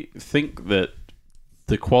I think that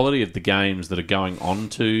the quality of the games that are going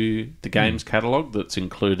onto the games catalogue that's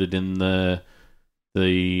included in the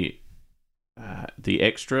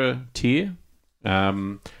extra tier,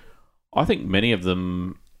 I think many of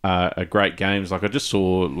them are great games. Like I just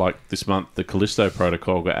saw, this month, the Callisto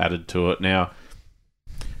Protocol got added to it. Now,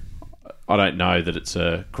 I don't know that it's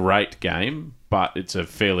a great game, but it's a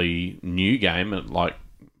fairly new game. It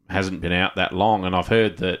hasn't been out that long, and I've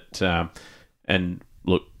heard that. And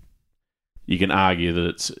look, you can argue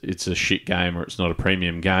that it's a shit game or it's not a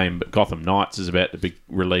premium game, but Gotham Knights is about to be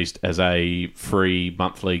released as a free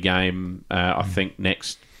monthly game. I think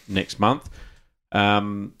next month.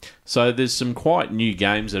 So there's some quite new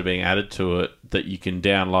games that are being added to it that you can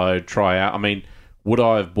download, try out. I mean, would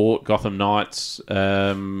I have bought Gotham Knights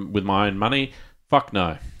with my own money? Fuck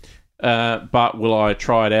no. But will I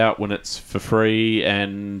try it out when it's for free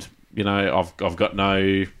and, I've got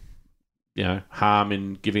no, harm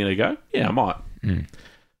in giving it a go? Yeah, I might.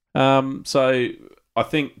 So I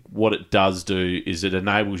think what it does do is it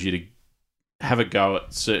enables you to have a go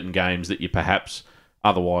at certain games that you perhaps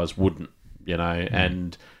otherwise wouldn't.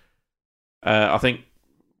 And I think,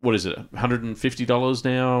 what is it, $150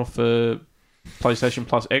 now for PlayStation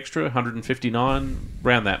Plus Extra, $159,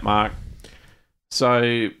 around that mark.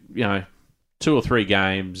 So, 2 or 3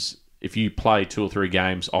 games, if you play 2 or 3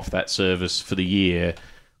 games off that service for the year,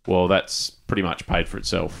 well, that's pretty much paid for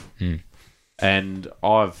itself. And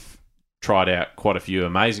I've tried out quite a few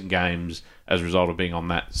amazing games as a result of being on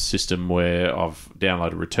that system where I've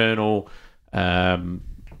downloaded Returnal,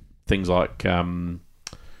 things like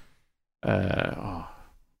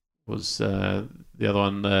was the other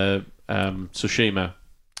one Tsushima,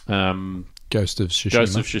 Ghost of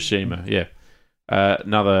Tsushima. Yeah,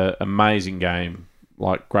 another amazing game,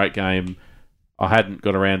 great game. I hadn't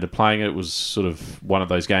got around to playing it. It was sort of one of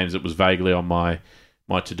those games that was vaguely on my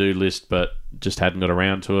to-do list, but just hadn't got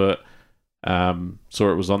around to it.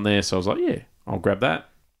 Saw it was on there, so I was like, yeah, I'll grab that,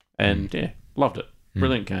 and loved it.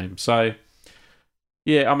 Brilliant game. So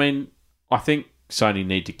yeah, I mean, I think Sony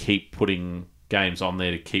need to keep putting games on there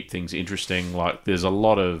to keep things interesting. There's a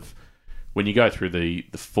lot of, when you go through the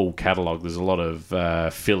full catalogue, there's a lot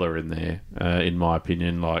of filler in there, in my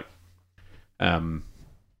opinion. And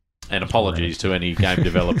apologies to any game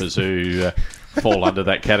developers who fall under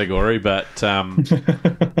that category, but there's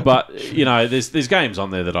games on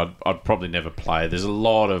there that I'd probably never play. There's a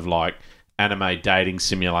lot of anime dating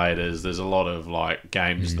simulators. There's a lot of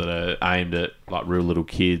games that are aimed at real little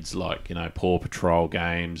kids, Paw Patrol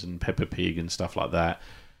games and Peppa Pig and stuff like that.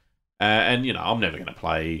 And I'm never going to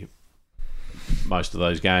play most of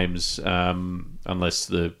those games unless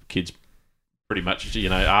the kids pretty much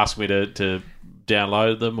ask me to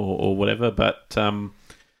download them or whatever. But then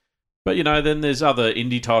there's other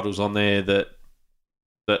indie titles on there that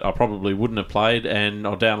I probably wouldn't have played, and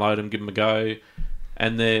I'll download them, give them a go,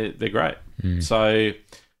 and they're great. So,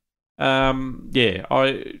 I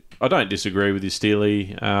don't disagree with you,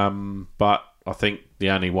 Steely, but I think the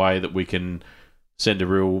only way that we can send a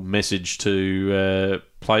real message to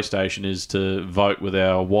PlayStation is to vote with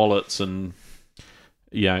our wallets and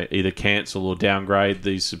either cancel or downgrade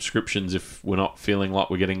these subscriptions if we're not feeling like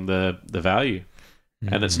we're getting the value.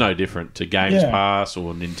 And it's no different to Games Pass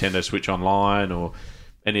or Nintendo Switch Online or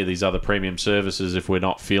any of these other premium services if we're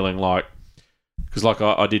not feeling like... Because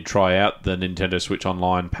I did try out the Nintendo Switch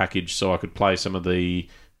Online package so I could play some of the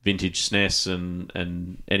vintage SNES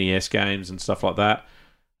and NES games and stuff like that.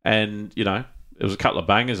 And, there was a couple of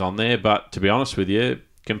bangers on there, but to be honest with you,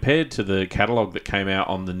 compared to the catalogue that came out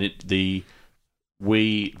on the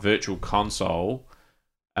Wii Virtual Console,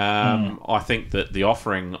 I think that the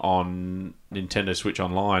offering on Nintendo Switch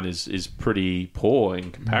Online is pretty poor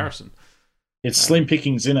in comparison. It's slim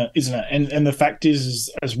pickings in it, isn't it? And the fact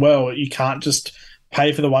is as well, you can't just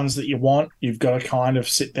pay for the ones that you want. You've got to kind of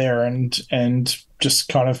sit there and just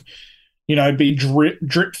kind of be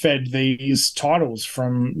drip fed these titles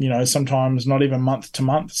from, sometimes not even month to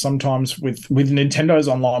month. Sometimes with Nintendo's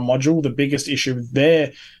online module, the biggest issue with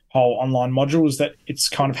their whole online module is that it's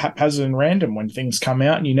kind of haphazard and random when things come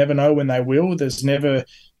out, and you never know when they will. There's never,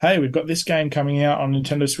 hey, we've got this game coming out on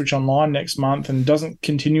Nintendo Switch Online next month, and doesn't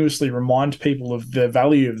continuously remind people of the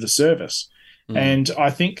value of the service. And I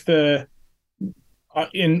think look,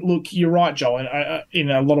 you're right, Joel, in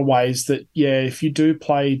a lot of ways that, if you do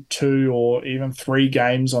play 2 or even 3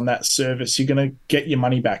 games on that service, you're going to get your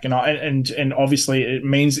money back. And obviously it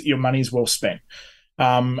means that your money's well spent.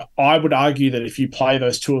 I would argue that if you play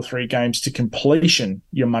those 2 or 3 games to completion,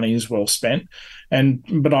 your money is well spent.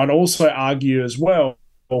 But I'd also argue as well,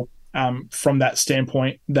 from that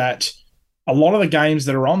standpoint, that a lot of the games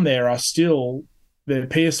that are on there are still the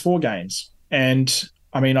PS4 games. And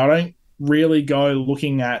I mean, I don't really go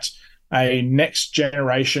looking at a next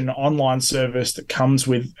generation online service that comes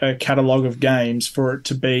with a catalog of games for it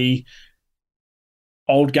to be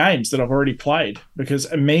old games that I've already played.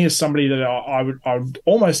 Because me, as somebody that I would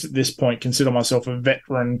almost at this point consider myself a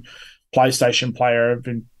veteran PlayStation player, I've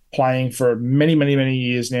been playing for many, many, many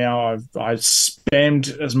years now. I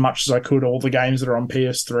spammed as much as I could all the games that are on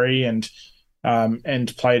PS3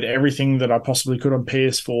 and played everything that I possibly could on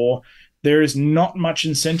PS4. There is not much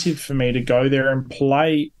incentive for me to go there and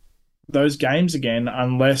play those games again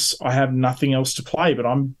unless I have nothing else to play. But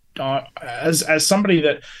as somebody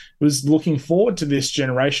that was looking forward to this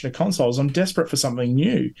generation of consoles, I'm desperate for something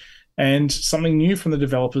new, and something new from the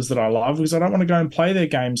developers that I love, because I don't want to go and play their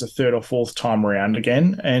games a 3rd or 4th time around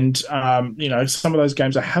again. And some of those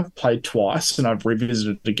games I have played twice and I've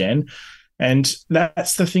revisited again. And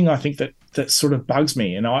that's the thing I think that sort of bugs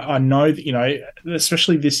me. And I know that,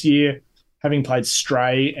 especially this year, having played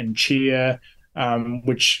Stray and Cheer,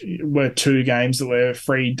 which were 2 games that were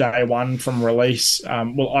free day one from release.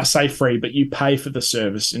 Well, I say free, but you pay for the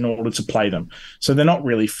service in order to play them. So they're not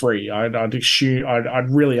really free. I'd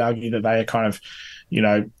really argue that they are kind of,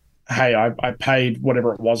 hey, I paid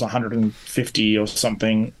whatever it was, $150 or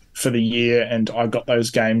something for the year, and I got those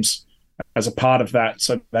games as a part of that.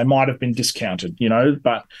 So they might have been discounted,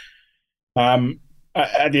 but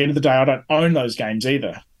at the end of the day, I don't own those games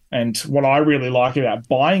either. And what I really like about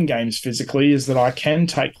buying games physically is that I can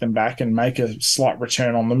take them back and make a slight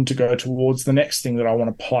return on them to go towards the next thing that I want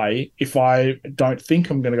to play if I don't think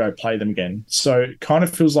I'm going to go play them again. So it kind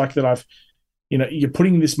of feels like that you're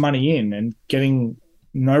putting this money in and getting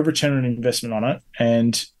no return on investment on it.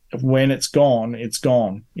 And when it's gone, and it's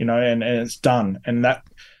done. And that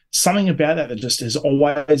something about that just has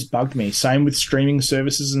always bugged me. Same with streaming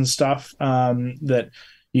services and stuff, that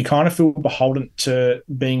you kind of feel beholden to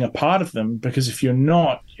being a part of them, because if you're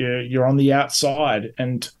not, you're on the outside.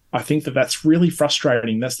 And I think that that's really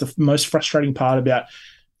frustrating. That's the most frustrating part about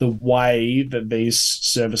the way that these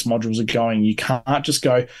service modules are going. You can't just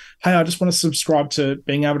go, hey, I just want to subscribe to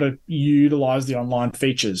being able to utilize the online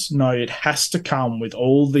features. No, it has to come with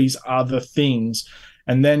all these other things.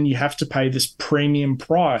 And then you have to pay this premium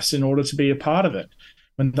price in order to be a part of it.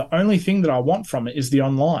 And the only thing that I want from it is the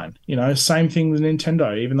online. Same thing with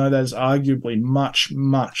Nintendo, even though that's arguably much,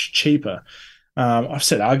 much cheaper. I've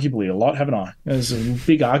said arguably a lot, haven't I? There's a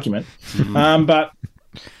big argument. But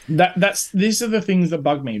these are the things that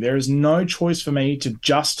bug me. There is no choice for me to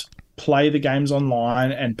just play the games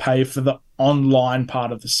online and pay for the online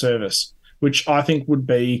part of the service, which I think would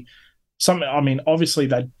be something. I mean, obviously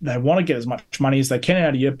they want to get as much money as they can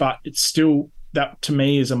out of you, but it's still, that to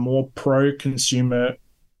me is a more pro-consumer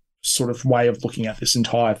sort of way of looking at this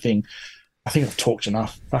entire thing. I think I've talked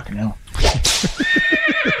enough. Fucking hell.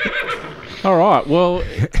 All right. Well,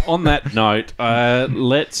 on that note,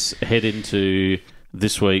 let's head into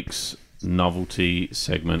this week's novelty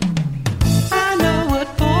segment. I know what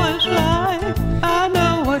boys like. I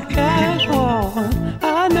know what guys want.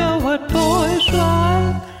 I know what boys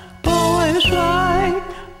like. Boys like.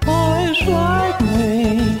 Boys like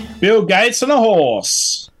me. Bill Gates and a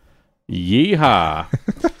horse. Yeehaw.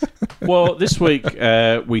 Well, this week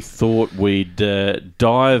we thought we'd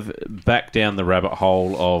dive back down the rabbit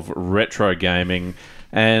hole of retro gaming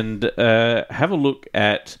and have a look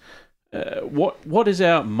at what is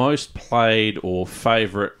our most played or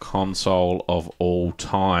favourite console of all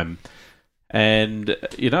time. And,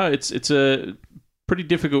 it's a pretty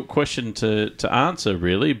difficult question to answer,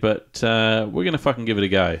 really, but we're going to fucking give it a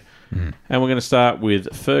go. And we're going to start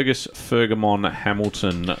with Fergus Fergamon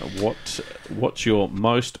Hamilton. What's your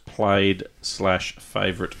most played /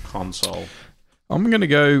 favourite console? I'm going to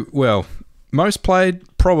go, most played,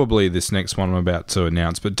 probably this next one I'm about to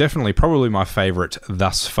announce, but definitely probably my favourite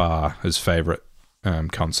thus far as favourite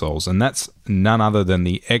consoles, and that's none other than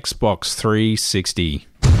the Xbox 360.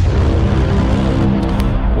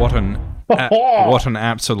 What an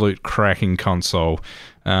absolute cracking console.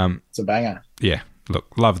 It's a banger. Yeah,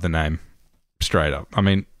 look, love the name. Straight up. I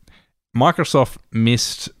mean, Microsoft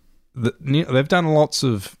missed... they've done lots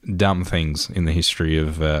of dumb things in the history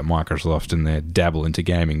of Microsoft and their dabble into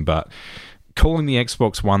gaming, but calling the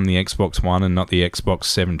Xbox One and not the Xbox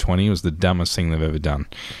 720 was the dumbest thing they've ever done.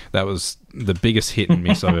 That was the biggest hit and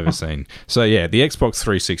miss I've ever seen. So yeah, the Xbox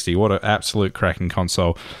 360, what an absolute cracking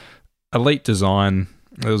console. Elite design.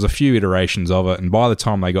 There was a few iterations of it, and by the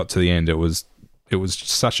time they got to the end, it was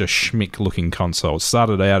such a schmick looking console. It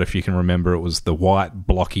started out, if you can remember, it was the white,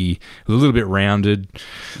 blocky, a little bit rounded,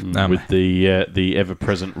 with the ever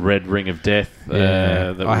present red ring of death.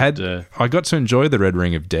 I got to enjoy the red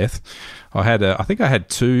ring of death. I think I had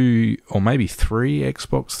 2 or maybe 3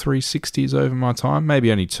 Xbox 360s over my time,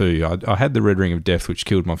 maybe only 2. I had the red ring of death, which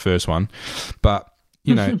killed my first one, but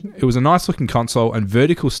you know, it was a nice looking console and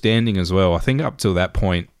vertical standing as well. I think up till that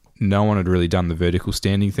point, no one had really done the vertical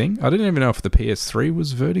standing thing. I didn't even know if the PS3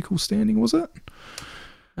 was vertical standing, was it?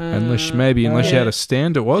 Unless you had a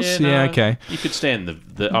stand, it was. Yeah, okay. You could stand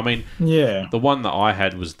the one that I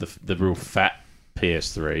had was the real fat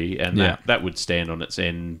PS3, and that would stand on its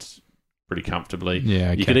end pretty comfortably. Yeah,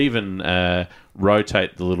 okay. You could even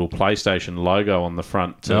rotate the little PlayStation logo on the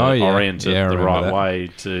front to orient it the right way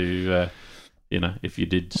to. If you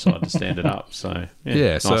did decide to stand it up. So,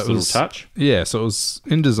 nice little touch. Yeah, so it was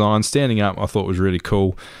in design. Standing up, I thought was really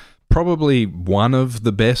cool. Probably one of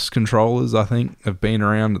the best controllers, I think, have been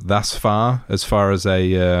around thus far as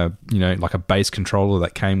a, like a base controller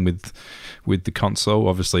that came with the console.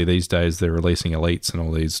 Obviously, these days they're releasing Elites and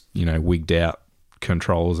all these, wigged out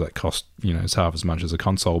controllers that cost, it's half as much as a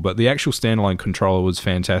console. But the actual standalone controller was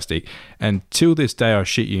fantastic. And till this day, I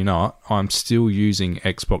shit you not, I'm still using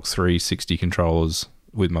Xbox 360 controllers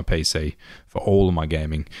with my PC for all of my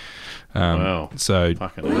gaming. Wow. So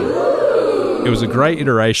it was a great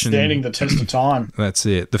iteration. Standing the test of time. That's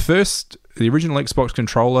it. The original Xbox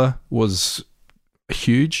controller was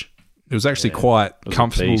huge. It was actually quite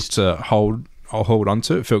comfortable to hold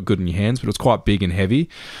onto. It felt good in your hands, but it was quite big and heavy.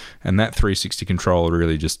 And that 360 controller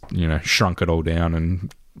really just, shrunk it all down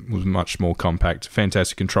and was much more compact.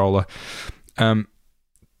 Fantastic controller. The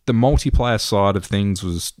multiplayer side of things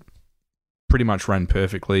was pretty much ran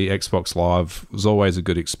perfectly. Xbox Live was always a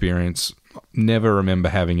good experience. Never remember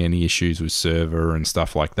having any issues with server and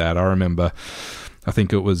stuff like that. I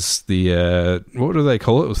think it was the, what do they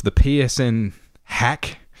call it? It was the PSN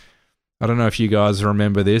hack. I don't know if you guys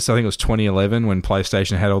remember this. I think it was 2011 when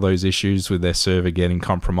PlayStation had all those issues with their server getting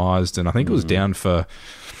compromised, and I think it was down for,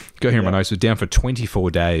 got here in my notes, it was down for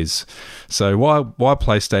 24 days. So while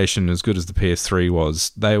PlayStation, as good as the PS3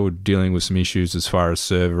 was, they were dealing with some issues as far as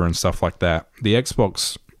server and stuff like that. The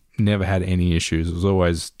Xbox never had any issues. It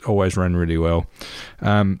was always run really well.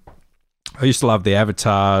 I used to love the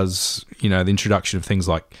avatars, the introduction of things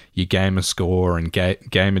like your gamer score and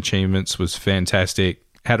game achievements was fantastic.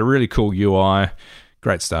 Had a really cool UI,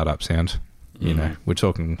 great startup sound. We're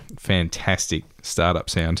talking fantastic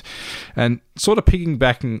startup sound. And sort of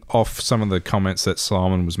piggybacking off some of the comments that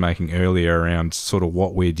Simon was making earlier around sort of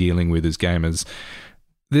what we're dealing with as gamers,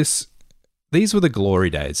 these were the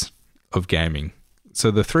glory days of gaming.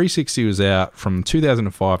 So the 360 was out from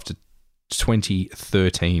 2005 to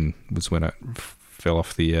 2013 was when it fell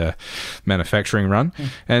off the manufacturing run.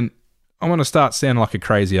 And I'm going to start sounding like a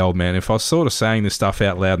crazy old man. If I was sort of saying this stuff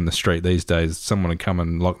out loud in the street these days, someone would come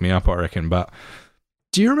and lock me up, I reckon. But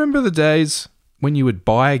do you remember the days when you would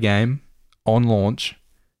buy a game on launch,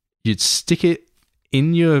 you'd stick it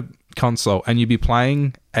in your console, and you'd be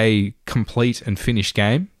playing a complete and finished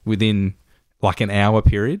game within like an hour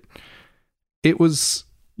period? It was...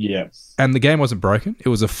 Yes. And the game wasn't broken. It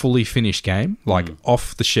was a fully finished game. Like,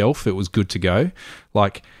 off the shelf, it was good to go.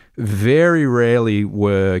 Like... Very rarely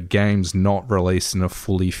were games not released in a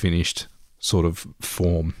fully finished sort of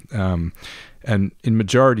form. And in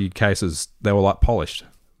majority of cases, they were like polished.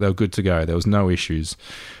 They were good to go. There was no issues.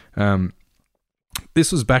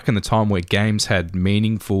 This was back in the time where games had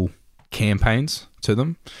meaningful campaigns to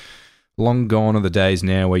them. Long gone are the days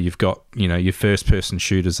now where you've got, your first-person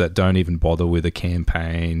shooters that don't even bother with a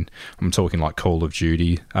campaign. I'm talking like Call of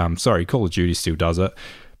Duty. Call of Duty still does it.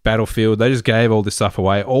 Battlefield, they just gave all this stuff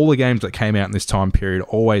away. All the games that came out in this time period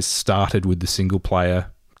always started with the single-player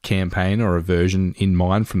campaign or a version in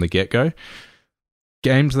mind from the get-go.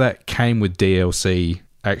 Games that came with DLC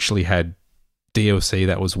actually had DLC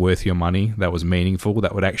that was worth your money, that was meaningful,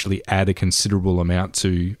 that would actually add a considerable amount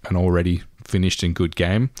to an already finished and good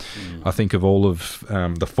game. I think of all of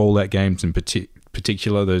the Fallout games in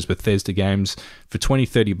particular, those Bethesda games, for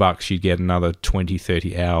 $20-$30 you'd get another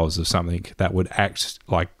 20-30 hours of something that would act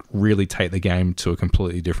like really take the game to a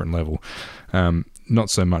completely different level. Not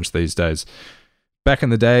so much these days. Back in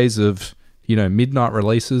the days of, midnight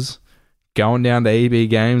releases, going down to EB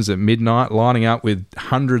Games at midnight, lining up with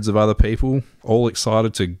hundreds of other people, all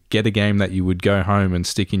excited to get a game that you would go home and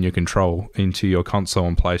stick in your control into your console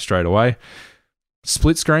and play straight away.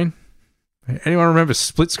 Split screen. Anyone remember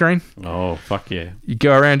split screen? Oh, fuck yeah. You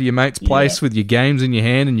go around to your mate's place with your games in your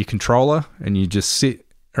hand and your controller, and you just sit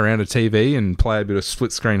around a TV and play a bit of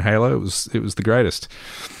split screen Halo. It was the greatest.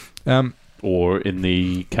 Or in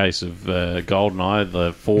the case of GoldenEye,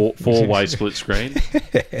 the four-way split screen.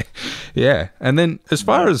 Yeah. And then as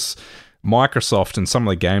far as Microsoft and some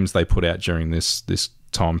of the games they put out during this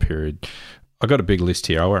time period, I got a big list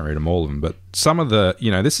here. I won't read them all of them, but some of the,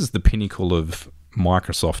 this is the pinnacle of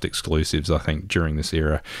Microsoft exclusives, I think, during this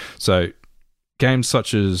era. So games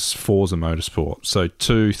such as Forza Motorsport. So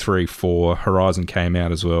 2, 3, 4, Horizon came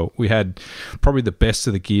out as well. We had probably the best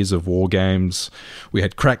of the Gears of War games. We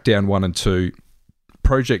had Crackdown 1 and 2,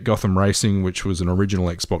 Project Gotham Racing, which was an original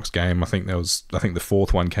Xbox game. I think the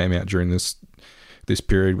fourth one came out during this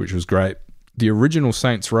period, which was great. The original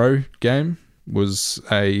Saints Row game was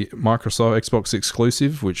a Microsoft Xbox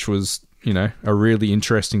exclusive, which was, a really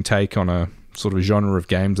interesting take on a sort of genre of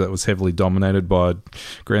games that was heavily dominated by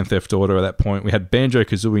Grand Theft Auto at that point. We had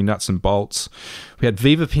Banjo-Kazooie Nuts and Bolts. We had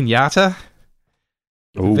Viva Pinata.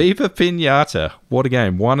 Ooh. Viva Pinata. What a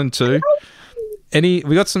game. 1 and 2. We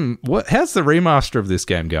got some... How's the remaster of this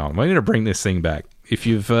game going? We need to bring this thing back. If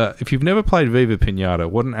you've never played Viva Pinata,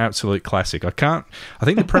 what an absolute classic. I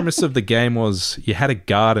think the premise of the game was you had a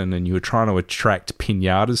garden and you were trying to attract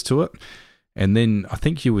pinatas to it. And then I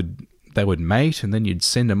think they would mate, and then you'd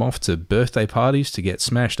send them off to birthday parties to get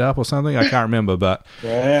smashed up or something. I can't remember, but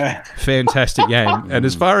fantastic game. And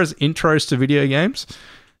as far as intros to video games,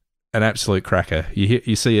 an absolute cracker.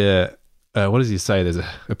 You see what does he say? There's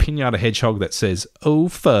a pinata hedgehog that says, "Oh,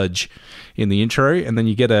 fudge," in the intro, and then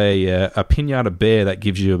you get a pinata bear that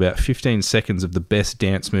gives you about 15 seconds of the best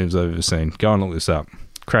dance moves I've ever seen. Go and look this up.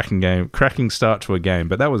 Cracking start to a game,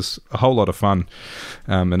 but that was a whole lot of fun,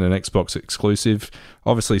 and an Xbox exclusive.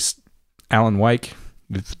 Obviously, Alan Wake,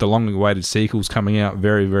 with the long-awaited sequels coming out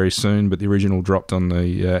very, very soon, but the original dropped on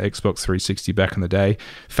the Xbox 360 back in the day.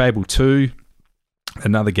 Fable 2,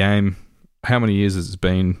 another game. How many years has it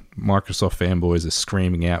been? Microsoft fanboys are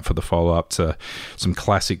screaming out for the follow-up to some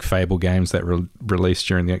classic Fable games that were released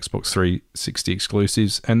during the Xbox 360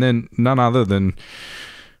 exclusives. And then none other than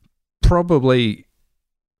probably...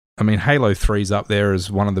 Halo 3's up there as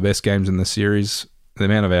one of the best games in the series. The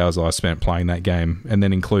amount of hours I spent playing that game, and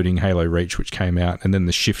then including Halo Reach, which came out, and then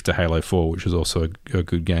the shift to Halo 4, which was also a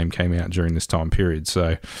good game, came out during this time period.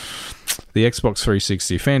 So the Xbox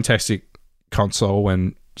 360, fantastic console,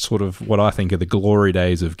 and sort of what I think are the glory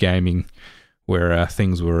days of gaming, where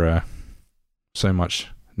things were so much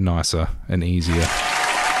nicer and easier.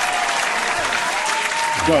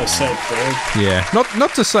 Well said, Berg. Yeah,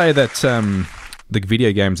 not to say that the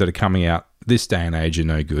video games that are coming out this day and age are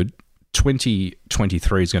no good.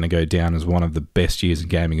 2023 is going to go down as one of the best years of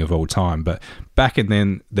gaming of all time, but back in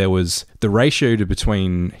then there was the ratio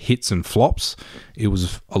between hits and flops. It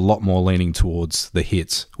was a lot more leaning towards the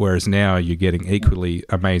hits, whereas now you're getting equally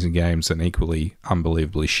amazing games and equally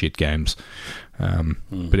unbelievably shit games.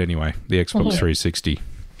 But anyway, the Xbox 360.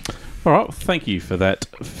 All right, thank you for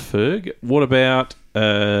that, Ferg. What about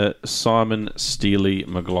Simon Steely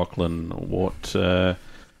McLaughlin?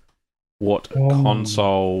 What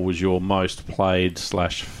console was your most played /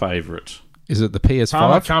 favourite? Is it the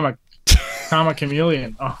PS5? Karma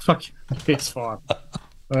Chameleon. Oh, fuck. PS5.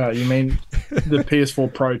 You mean the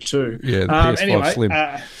PS4 Pro 2? Yeah, the PS5 anyway, Slim.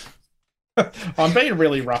 I'm being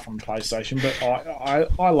really rough on PlayStation, but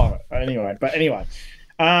I love it. Anyway.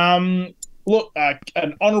 Look,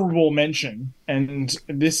 an honourable mention, and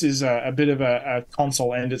this is a bit of a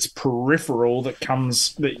console and its peripheral that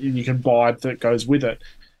you can buy that goes with it.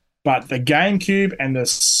 But the GameCube and the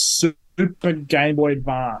Super Game Boy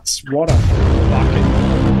Advance, what a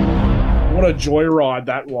joyride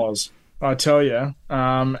that was. I tell you,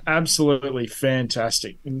 absolutely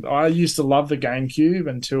fantastic. I used to love the GameCube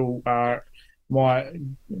until my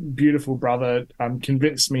beautiful brother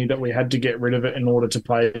convinced me that we had to get rid of it in order to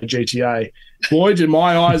play GTA. Boy, did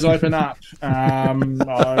my eyes open up.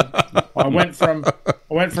 I went from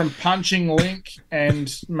punching Link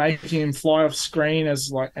and making him fly off screen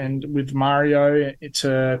and with Mario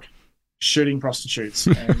to shooting prostitutes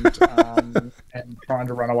and trying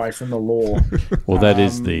to run away from the law. Well, that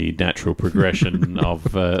is the natural progression of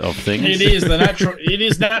things. It is the natural. It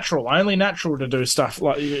is natural. Only natural to do stuff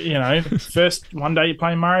like First one day you're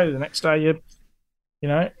playing Mario, the next day you're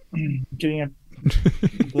getting a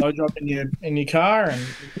blowjob in your car and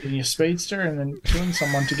in your speedster, and then killing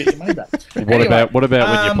someone to get your money back. What about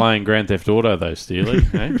when you're playing Grand Theft Auto though, Steely?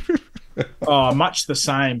 Hey? Oh, much the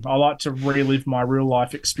same. I like to relive my real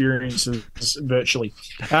life experiences virtually.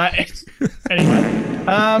 Anyway,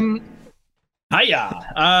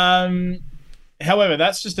 however,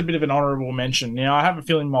 that's just a bit of an honourable mention. Now, I have a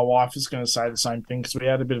feeling my wife is going to say the same thing because we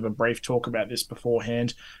had a bit of a brief talk about this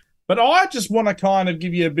beforehand. But I just want to kind of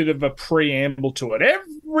give you a bit of a preamble to it.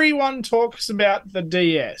 Everyone talks about the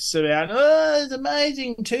DS, about, it's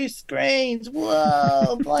amazing, 2 screens,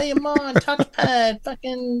 whoa, blow your mind, touchpad,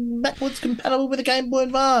 fucking backwards compatible with the Game Boy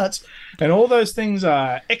Advance. And all those things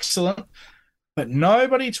are excellent, but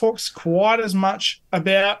nobody talks quite as much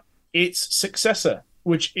about its successor,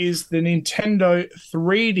 which is the Nintendo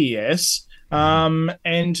 3DS.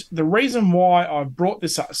 And the reason why I brought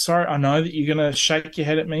this up, sorry, I know that you're going to shake your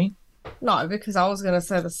head at me. No, because I was going to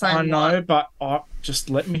say the same. I know, but just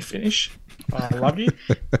let me finish. I love you.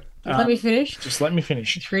 Let me finish. Just let me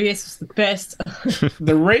finish. 3DS is the best.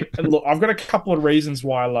 Look, I've got a couple of reasons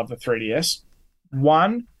why I love the 3DS.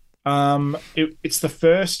 One, it's the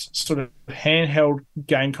first sort of handheld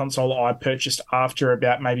game console I purchased after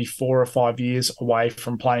about maybe 4 or 5 years away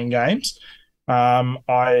from playing games. I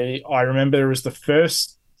remember it was the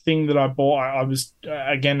first thing that I bought. I was,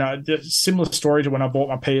 again, a similar story to when I bought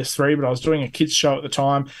my PS3, but I was doing a kids show at the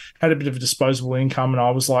time, had a bit of a disposable income, and I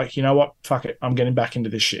was like, you know what? Fuck it. I'm getting back into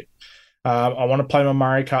this shit. I want to play my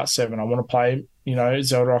Mario Kart 7. I want to play,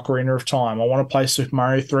 Zelda Ocarina of Time. I want to play Super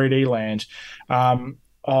Mario 3D Land.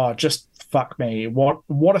 Just fuck me.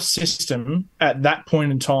 What a system at that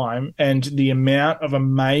point in time, and the amount of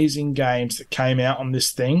amazing games that came out on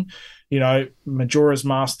this thing. Majora's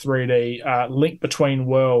Mask 3D, Link Between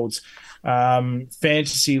Worlds,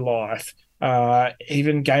 Fantasy Life,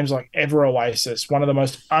 even games like Ever Oasis, one of the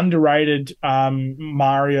most underrated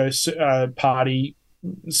Mario Party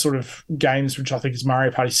sort of games, which I think is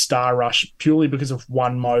Mario Party Star Rush, purely because of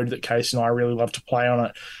one mode that Casey and I really love to play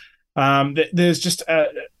on it. There's just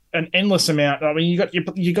an endless amount. I mean, you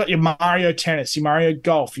got your Mario Tennis, your Mario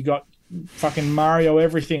Golf, you got fucking Mario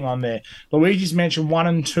everything on there. Luigi's Mansion 1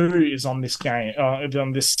 and 2 is on this game,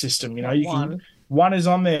 on this system. One is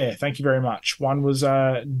on there. Thank you very much. One was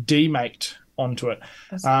demaked onto it.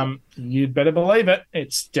 You'd better believe it.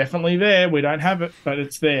 It's definitely there. We don't have it, but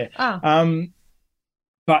it's there.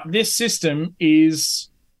 But this system is,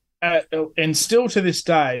 and still to this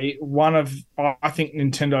day, one of, I think,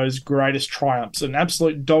 Nintendo's greatest triumphs. An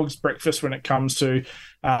absolute dog's breakfast when it comes to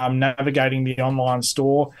navigating the online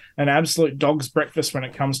store, an absolute dog's breakfast when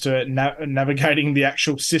it comes to navigating the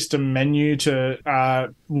actual system menu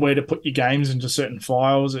to where to put your games into certain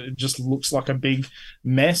files. It just looks like a big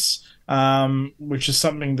mess, which is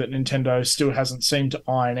something that Nintendo still hasn't seemed to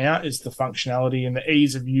iron out, is the functionality and the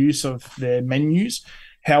ease of use of their menus.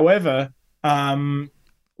 However,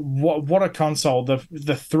 what a console. The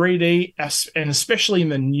 3D, and especially in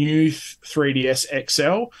the new 3DS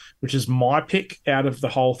XL, which is my pick out of the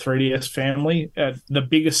whole 3DS family, the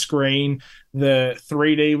bigger screen, the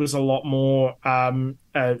 3D was a lot more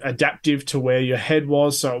adaptive to where your head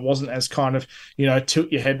was, so it wasn't as kind of,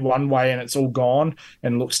 tilt your head one way and it's all gone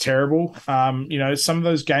and looks terrible. Some of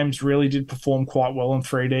those games really did perform quite well in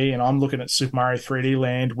 3D, and I'm looking at Super Mario 3D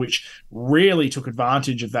Land, which really took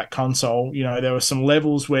advantage of that console. There were some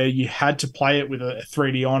levels where you had to play it with a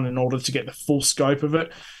 3D on in order to get the full scope of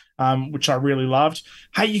it, which I really loved.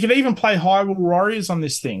 Hey, you could even play Hyrule Warriors on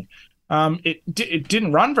this thing. It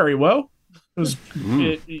didn't run very well. It was,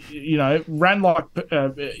 ran like,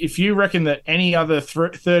 if you reckon that any other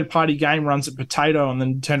third-party game runs at potato on the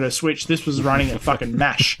Nintendo Switch, this was running at fucking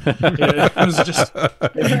mash. It was just like,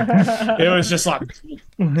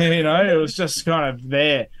 it was just kind of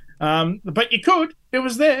there. But it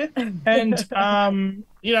was there. And,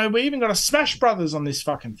 we even got a Smash Brothers on this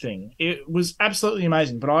fucking thing. It was absolutely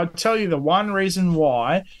amazing. But I'd tell you the one reason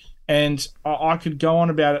why, and I could go on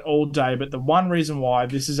about it all day, but the one reason why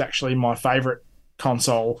this is actually my favorite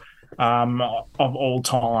console of all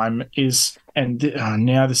time is, and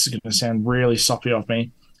now this is going to sound really soppy of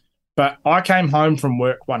me, but I came home from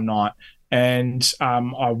work one night and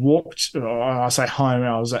I walked, I say home,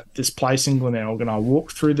 I was at this place in Glenelg, and I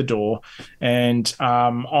walked through the door, and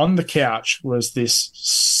on the couch was this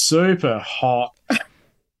super hot,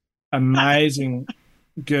 amazing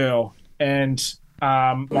girl, and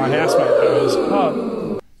my housemate goes,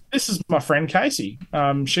 this is my friend Casey.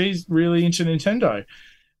 She's really into Nintendo.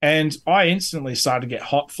 And I instantly started to get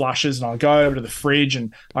hot flushes, and I go over to the fridge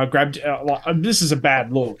and I grabbed this is a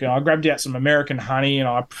bad look. And I grabbed out some American honey, and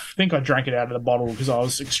I think I drank it out of the bottle because I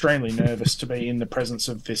was extremely nervous to be in the presence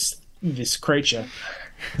of this creature.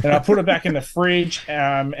 And I put it back in the fridge,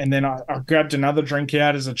 and then I grabbed another drink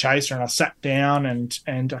out as a chaser, and I sat down and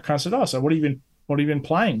I kind of said, "Oh, so what have you been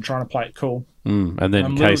playing? Trying to play it cool." And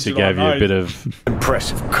then Casey gave you a bit of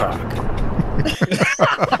Impressive cock.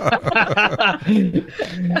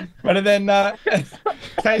 But then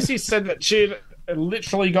Casey said that she'd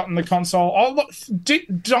literally gotten the console. Oh, look,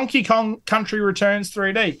 Donkey Kong Country Returns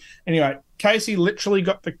 3D. Anyway, Casey literally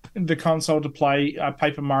got the console to play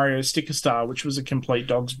Paper Mario Sticker Star, which was a complete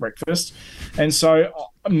dog's breakfast. And so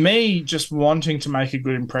me just wanting to make a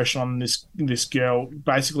good impression on this girl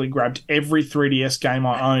basically grabbed every 3DS game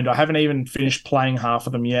I owned. I haven't even finished playing half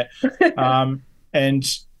of them yet. And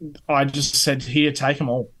I just said, here, take them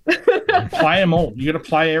all. Play them all. You got to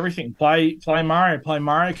play everything. Play Mario, play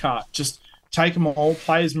Mario Kart. Just take them all,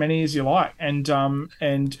 play as many as you like, and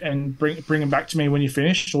bring them back to me when you're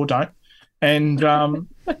finished, or don't. And the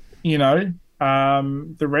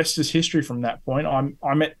rest is history from that point.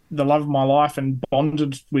 I met the love of my life and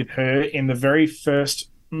bonded with her in the very first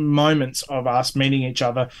moments of us meeting each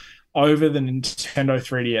other over the Nintendo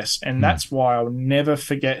 3DS. And that's why I'll never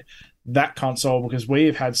forget that console, because we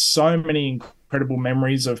have had so many incredible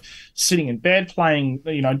memories of sitting in bed playing,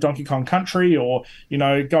 Donkey Kong Country, or,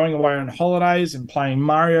 going away on holidays and playing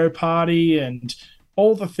Mario Party, and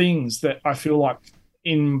all the things that I feel like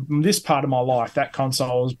in this part of my life, that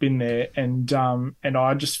console has been there. And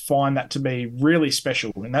I just find that to be really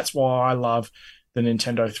special. And that's why I love the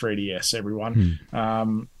Nintendo 3DS, everyone.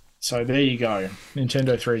 So there you go.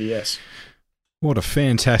 Nintendo 3DS. What a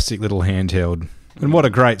fantastic little handheld. And what a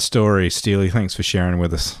great story, Steely. Thanks for sharing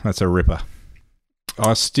with us. That's a ripper.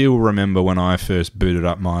 I still remember when I first booted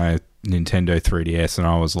up my Nintendo 3DS and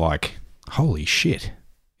I was like, holy shit,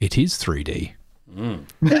 it is 3D.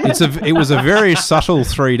 It was a very subtle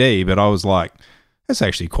 3D, but I was like, that's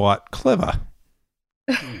actually quite clever.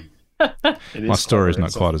 My story is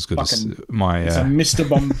not quite as good as my... It's a Mr.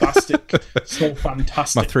 Bombastic. So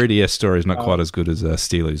fantastic. My 3DS story is not quite as good as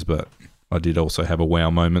Steely's, but I did also have a wow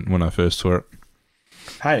moment when I first saw it.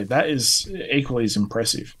 Hey, that is equally as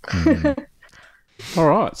impressive. All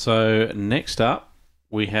right, so next up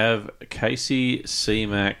we have Casey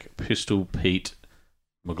C-Mac Pistol Pete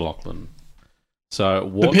McLaughlin. So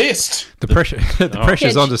what? The pissed. The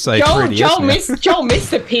pressure's on to say 3DS. Joel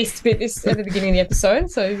missed the pissed bit at the beginning of the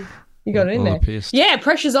episode, so you got it in there. Yeah,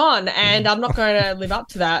 pressure's on, and I'm not going to live up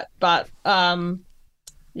to that, but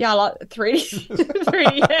yeah, I like 3D.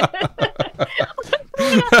 3D.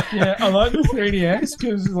 Yeah, I like the 3DS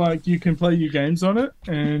because you can play your games on it.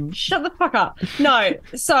 And shut the fuck up. No,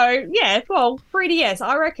 so yeah, well, 3DS.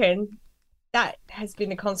 I reckon that has been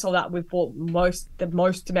the console that we've bought the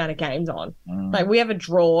most amount of games on. Like, we have a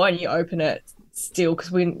drawer and you open it still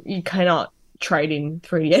because you cannot trade in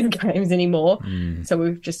 3DS games anymore. So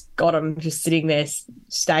we've just got them just sitting there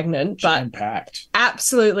stagnant. But packed.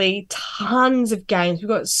 Absolutely tons of games. We've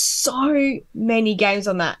got so many games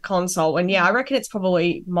on that console. And yeah, I reckon it's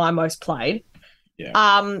probably my most played.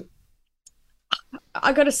 Yeah.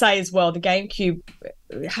 I got to say as well, the GameCube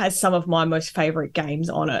has some of my most favorite games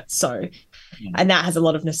on it. So, and that has a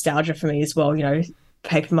lot of nostalgia for me as well.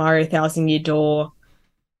 Paper Mario, Thousand Year Door,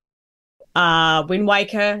 Wind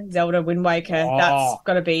Waker, Zelda Wind Waker. That's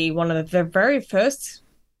got to be one of the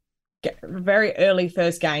very early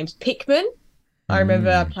first games. Pikmin. I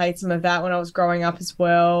remember I played some of that when I was growing up as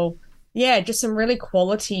well. Yeah, just some really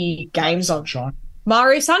quality games on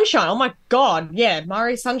Mario Sunshine. Oh my god, yeah,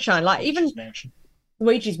 Mario Sunshine. Like even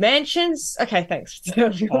Luigi's Mansions. Okay, thanks.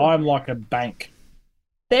 I'm like a bank.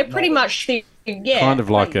 They're pretty much kind of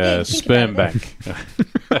like a sperm bank.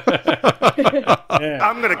 Yeah.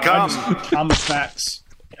 I'm gonna come. Come facts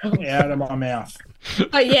out of my mouth.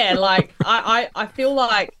 But yeah, like I feel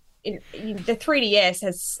like the 3DS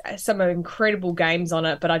has some incredible games on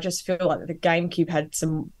it, but I just feel like the GameCube had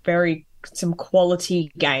some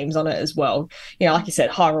quality games on it as well. Like you said,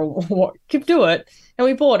 Hyrule could do it, and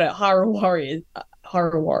we bought it. Hyrule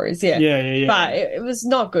Warriors, yeah. Yeah. But it was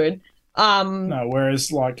not good. No,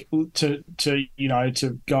 whereas like to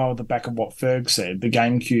go on the back of what Ferg said, the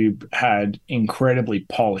GameCube had incredibly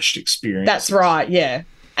polished experience. That's right, yeah.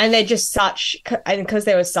 And they're just and because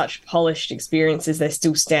they were such polished experiences, they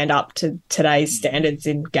still stand up to today's standards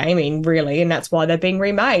in gaming, really, and that's why they're being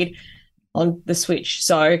remade on the Switch.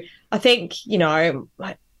 So I think, I'm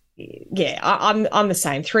the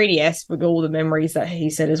same. 3DS with all the memories that he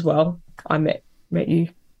said as well. I met you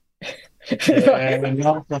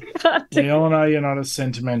We all know you're not as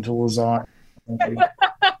sentimental as I.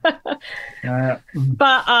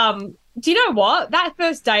 But do you know what? That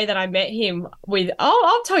first day that I met him with,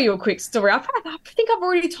 I'll tell you a quick story. I think I've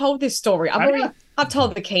already told this story. I've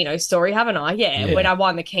told the Keno story, haven't I? Yeah, when I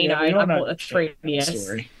won the Keno and I bought the 3DS.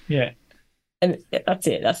 Story. Yeah. And that's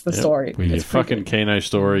it. That's the story. Well, your fucking Keno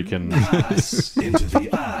story can... Into the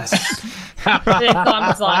ice.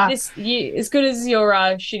 Simon's like, as good as your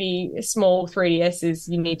shitty small 3DS is,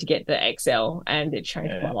 you need to get the XL, and it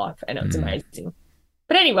changed my life, and it was amazing.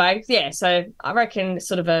 But anyway, yeah, so I reckon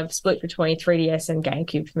sort of a split between 3DS and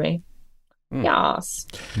GameCube for me. Yes.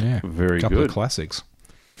 Yeah, Very couple good. of classics.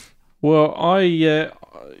 Well,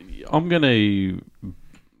 I'm going to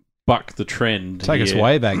buck the trend. Take us here.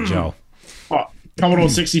 way back, Joel. Commodore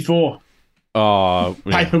 64. Oh,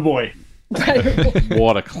 yeah. Paperboy.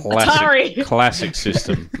 What a Atari. classic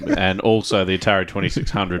system. And also the Atari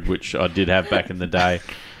 2600, which I did have back in the day.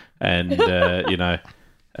 And,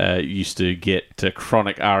 used to get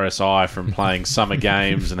chronic RSI from playing summer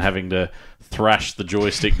games and having to thrash the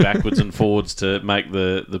joystick backwards and forwards to make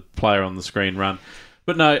the player on the screen run.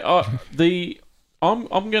 But no, I'm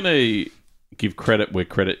going to give credit where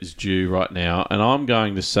credit is due right now, and I'm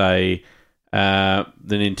going to say the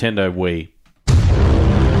Nintendo Wii.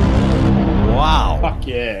 Wow. Fuck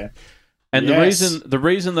yeah. And Yes. the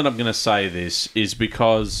reason that I'm going to say this is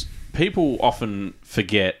because people often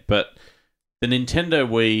forget, but the Nintendo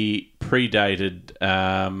Wii predated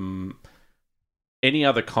any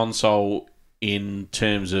other console in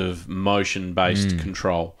terms of motion-based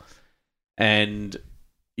control. And,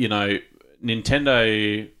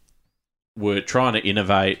 Nintendo were trying to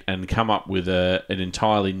innovate and come up with an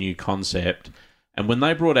entirely new concept. And when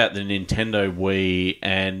they brought out the Nintendo Wii,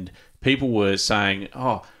 and people were saying,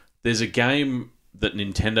 oh, there's a game that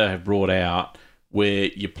Nintendo have brought out where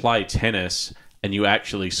you play tennis and you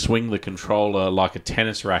actually swing the controller like a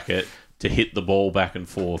tennis racket to hit the ball back and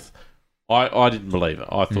forth. I didn't believe it.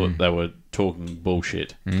 I thought they were talking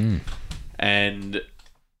bullshit. And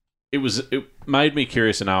it made me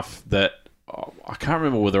curious enough that I can't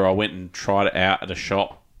remember whether I went and tried it out at a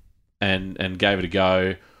shop and gave it a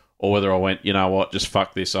go, or whether I went, you know what, just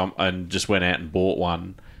fuck this, and just went out and bought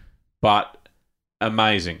one. But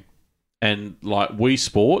amazing. And like Wii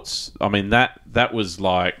Sports, I mean that was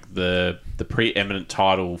like the preeminent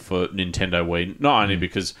title for Nintendo Wii. Not only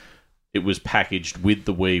because it was packaged with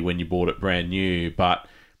the Wii when you bought it brand new, but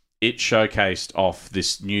it showcased off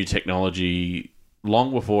this new technology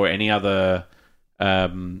long before any other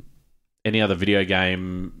video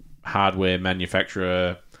game hardware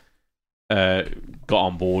manufacturer got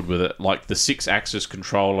on board with it. Like the 6-axis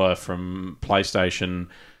controller from PlayStation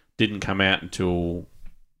didn't come out until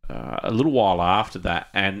a little while after that,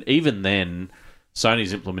 and even then,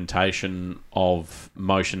 Sony's implementation of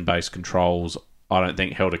motion-based controls, I don't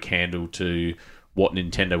think, held a candle to what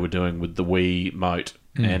Nintendo were doing with the Wii Mote.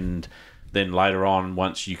 And then later on,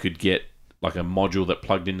 once you could get like a module that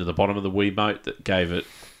plugged into the bottom of the Wii Mote that gave it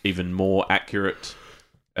even more accurate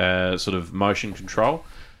sort of motion control.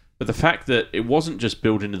 But the fact that it wasn't just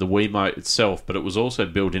built into the Wii Mote itself, but it was also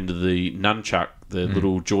built into the nunchuck, the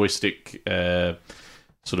little joystick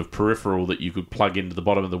sort of peripheral that you could plug into the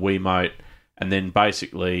bottom of the Wii Mote, and then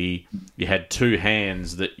basically you had two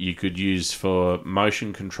hands that you could use for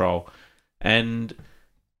motion control. And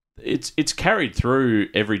it's carried through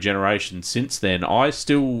every generation since then. I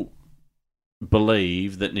still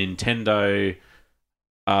believe that Nintendo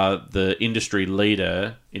are the industry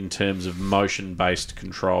leader in terms of motion-based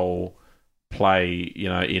control play,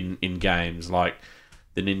 in games. Like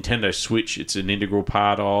the Nintendo Switch, it's an integral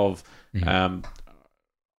part of.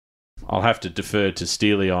 I'll have to defer to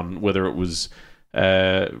Steely on whether it was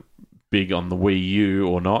big on the Wii U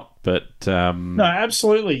or not, but No,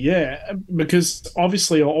 absolutely, yeah. Because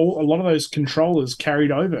obviously, a lot of those controllers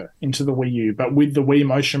carried over into the Wii U, but with the Wii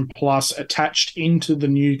Motion Plus attached into the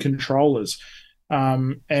new controllers.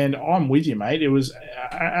 And I'm with you, mate. It was an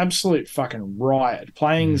absolute fucking riot.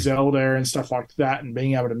 Playing Zelda and stuff like that, and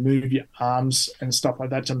being able to move your arms and stuff like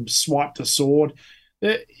that to swipe the sword.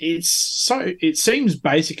 It seems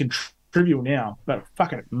basic and trivial now, but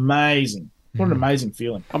fucking amazing. What an amazing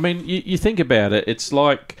feeling. I mean, you think about it, it's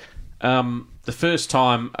like the first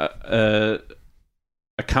time a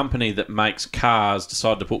company that makes cars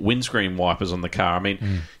decided to put windscreen wipers on the car. I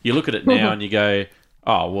mean, you look at it now and you go,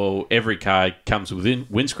 oh, well, every car comes with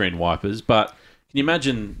windscreen wipers, but can you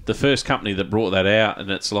imagine the first company that brought that out, and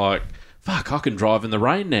it's like, fuck, I can drive in the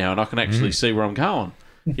rain now and I can actually see where I'm going.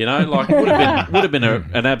 Like it would have been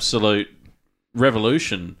an absolute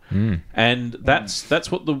revolution, and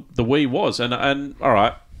that's what the Wii was. And all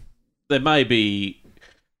right, there may be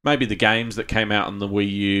maybe the games that came out on the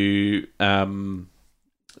Wii U,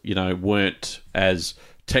 weren't as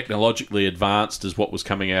technologically advanced as what was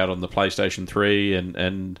coming out on the PlayStation 3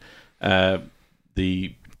 and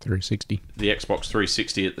the 360, the Xbox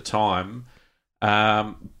 360 at the time.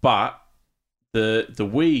 But the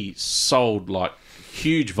Wii sold like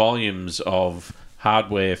huge volumes of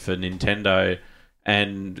hardware for Nintendo,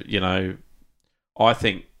 and I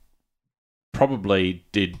think probably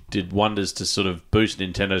did wonders to sort of boost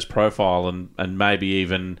Nintendo's profile and maybe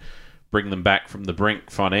even bring them back from the brink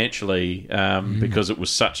financially, because it was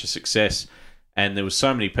such a success, and there were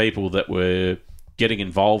so many people that were getting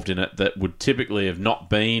involved in it that would typically have not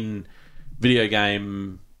been video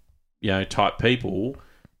game type people,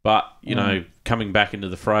 but coming back into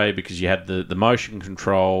the fray because you had the motion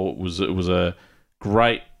control was a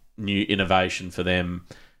great new innovation for them.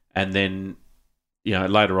 And then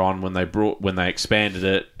later on when they expanded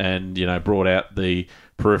it and brought out the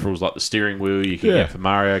peripherals like the steering wheel you can get for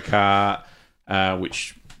Mario Kart,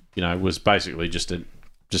 which was basically just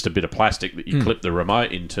a bit of plastic that you clip the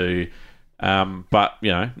remote into, but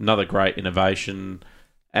another great innovation.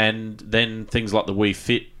 And then things like the Wii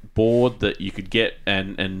Fit board that you could get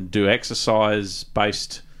and do exercise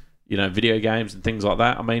based video games and things like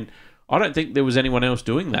that. I mean, I don't think there was anyone else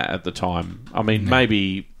doing that at the time. I mean,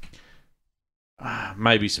 maybe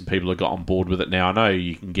some people have got on board with it now. I know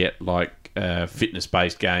you can get like fitness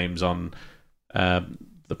based games on the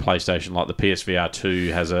PlayStation, like the PSVR 2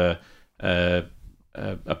 has a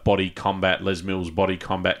body combat, Les Mills body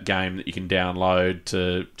combat game that you can download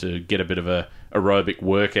to get a bit of a aerobic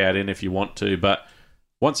workout in if you want to. But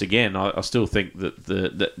once again, I still think that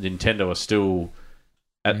that Nintendo are still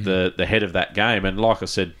at the head of that game. And like I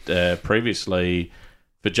said previously,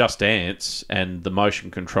 for Just Dance and the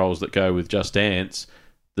motion controls that go with Just Dance,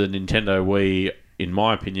 the Nintendo Wii, in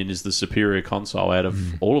my opinion, is the superior console out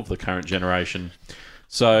of all of the current generation.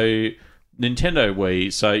 So Nintendo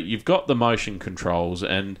Wii, so you've got the motion controls,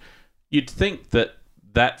 and you'd think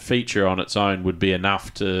that feature on its own would be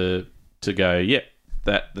enough to go, yep,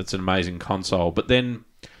 that's an amazing console. But then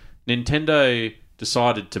Nintendo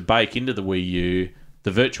decided to bake into the Wii U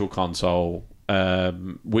the Virtual Console,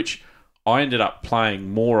 which I ended up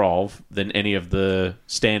playing more of than any of the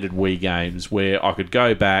standard Wii games, where I could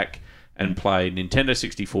go back and play Nintendo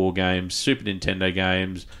 64 games, Super Nintendo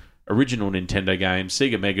games, original Nintendo games,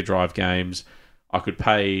 Sega Mega Drive games. I could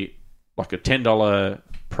pay like a $10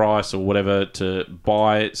 price or whatever to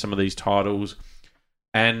buy some of these titles,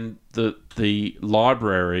 and the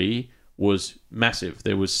library was massive.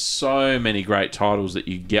 There was so many great titles that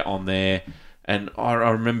you get on there, and I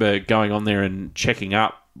remember going on there and checking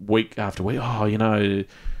up week after week.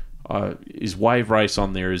 Is Wave Race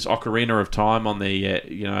on there? Is Ocarina of Time on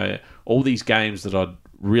there? All these games that I'd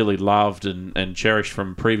really loved and cherished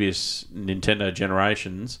from previous Nintendo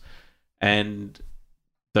generations, and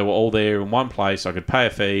they were all there in one place. I could pay a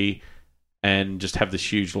fee and just have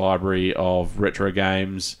this huge library of retro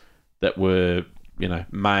games that were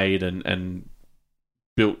made and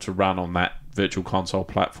built to run on that Virtual Console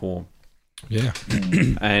platform. Yeah.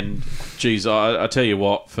 And geez, I tell you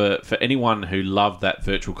what, for anyone who loved that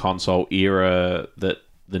Virtual Console era that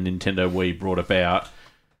the Nintendo Wii brought about,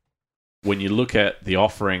 when you look at the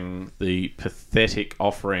offering, the pathetic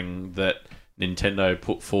offering that Nintendo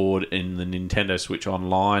put forward in the Nintendo Switch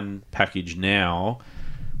Online package now,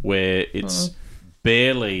 where it's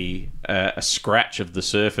barely a scratch of the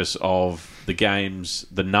surface of the games,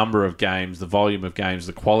 the number of games, the volume of games,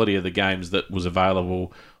 the quality of the games that was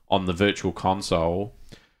available on the Virtual Console,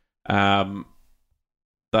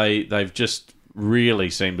 they've just really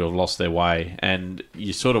seemed to have lost their way. And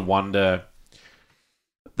you sort of wonder,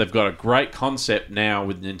 they've got a great concept now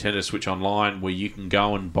with Nintendo Switch Online where you can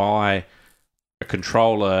go and buy a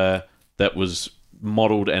controller that was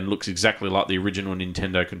modelled and looks exactly like the original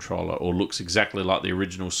Nintendo controller, or looks exactly like the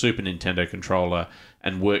original Super Nintendo controller,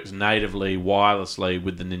 and works natively wirelessly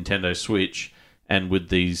with the Nintendo Switch and with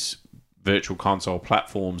these Virtual Console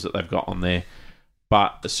platforms that they've got on there.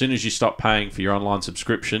 But as soon as you stop paying for your online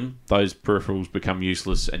subscription, those peripherals become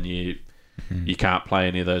useless, and you can't play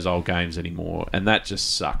any of those old games anymore, and that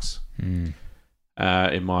just sucks, in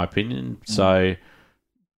my opinion. So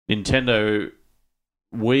Nintendo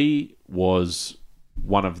Wii was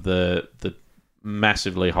one of the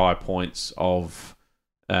massively high points of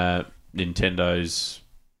Nintendo's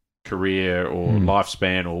career or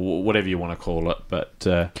lifespan, or whatever you want to call it. But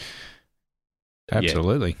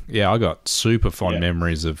absolutely, yeah, I got super fond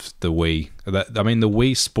memories of the Wii. The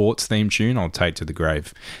Wii Sports theme tune I'll take to the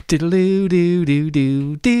grave. Diddle-doo, doo, doo,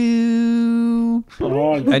 doo, doo.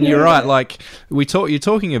 And you're right, like you're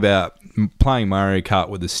talking about playing Mario Kart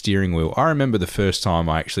with the steering wheel, I remember the first time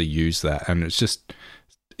I actually used that, and it's just,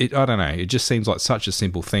 I don't know, it just seems like such a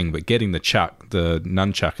simple thing, but getting the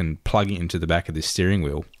nunchuck and plugging it into the back of this steering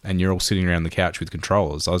wheel, and you're all sitting around the couch with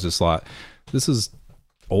controllers, I was just like, this is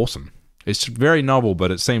awesome. It's very novel,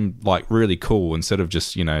 but it seemed like really cool instead of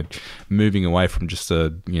just, moving away from just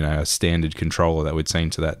a standard controller that we'd seen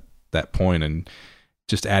to that point, and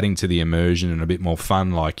just adding to the immersion and a bit more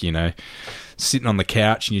fun, like, sitting on the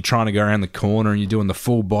couch and you're trying to go around the corner and you're doing the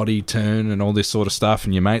full body turn and all this sort of stuff,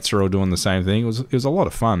 and your mates are all doing the same thing. It was a lot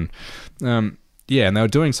of fun. And they were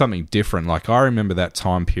doing something different. Like, I remember that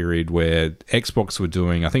time period where Xbox were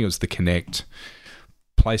doing, I think it was the Kinect,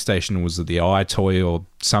 PlayStation was the iToy or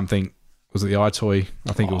something. Was it the iToy?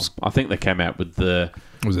 I think it was. I think they came out with the...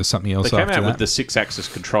 Was there something else after that? They came out with the 6-axis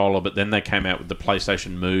controller, but then they came out with the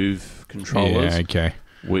PlayStation Move controllers. Yeah, okay.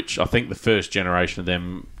 Which I think the first generation of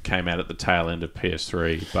them came out at the tail end of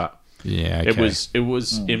PS3. But yeah, okay. it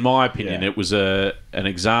was in my opinion, it was an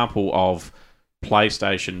example of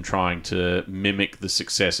PlayStation trying to mimic the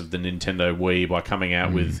success of the Nintendo Wii by coming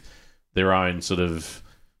out with their own sort of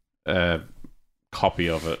copy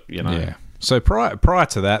of it, Yeah. So prior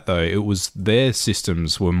to that, though, it was their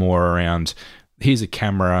systems were more around, here's a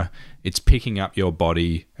camera, it's picking up your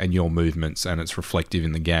body and your movements, and it's reflective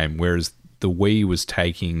in the game. Whereas the Wii was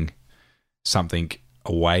taking something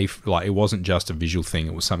away, like it wasn't just a visual thing,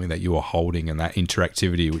 it was something that you were holding, and that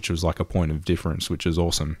interactivity, which was like a point of difference, which is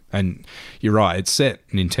awesome. And you're right, it set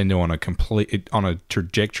Nintendo on a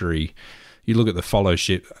trajectory. You look at the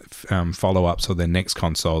follow-ups of their next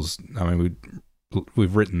consoles. I mean,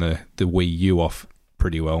 we've written the Wii U off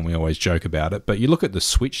pretty well, and we always joke about it. But you look at the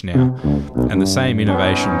Switch now, and the same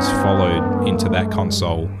innovations followed into that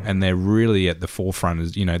console, and they're really at the forefront.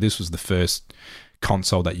 As this was the first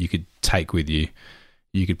console that you could take with you.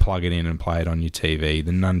 You could plug it in and play it on your TV.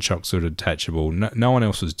 The nunchucks were detachable. No one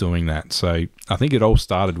else was doing that. So I think it all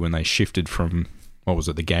started when they shifted from, the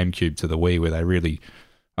GameCube to the Wii, where they really...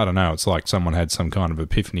 I don't know, it's like someone had some kind of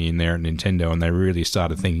epiphany in there at Nintendo, and they really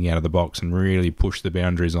started thinking out of the box and really pushed the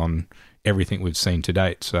boundaries on everything we've seen to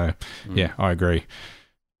date. So, yeah, I agree.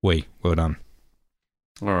 Well done.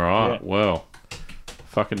 All right, well,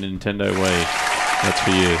 fucking Nintendo Wii. That's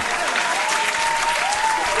for you.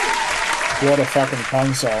 What a fucking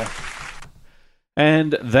console.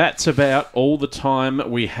 And that's about all the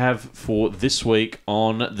time we have for this week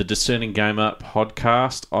on the Discerning Gamer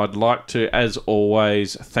podcast. I'd like to, as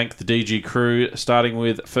always, thank the DG crew, starting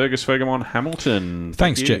with Fergus Fergamon Hamilton.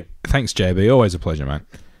 Thanks, JB. Always a pleasure, mate.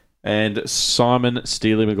 And Simon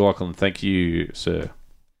Steely McLaughlin. Thank you, sir.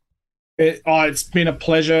 It's been a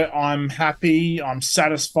pleasure. I'm happy. I'm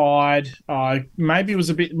satisfied. Maybe it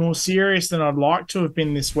was a bit more serious than I'd like to have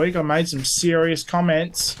been this week. I made some serious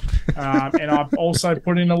comments, and I've also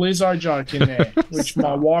put in a Lizzo joke in there, which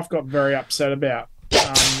my wife got very upset about.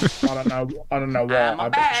 I don't know why. I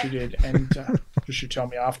bet she did, and she should tell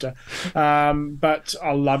me after. But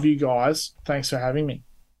I love you guys. Thanks for having me.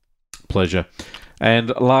 Pleasure. And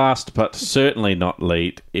last but certainly not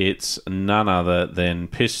least, it's none other than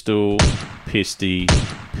Pistol, Pisty,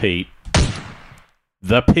 Pete,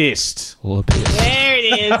 the Pissed. There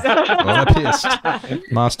it is. The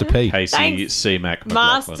Pissed. Master P. Casey C. Mac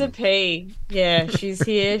McLaughlin. Master P. Yeah, she's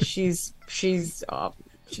here. She's.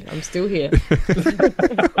 I'm still here.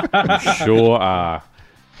 Sure are.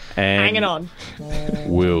 And hanging on.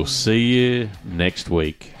 We'll see you next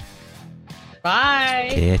week.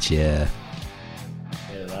 Bye. Catch ya.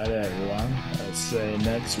 Later, everyone. Let's see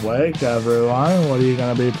next week, everyone. What are you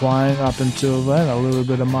going to be playing up until then? A little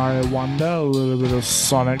bit of Mario Wonder, a little bit of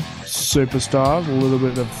Sonic Superstars, a little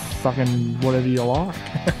bit of fucking whatever you like.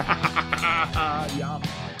 Yum.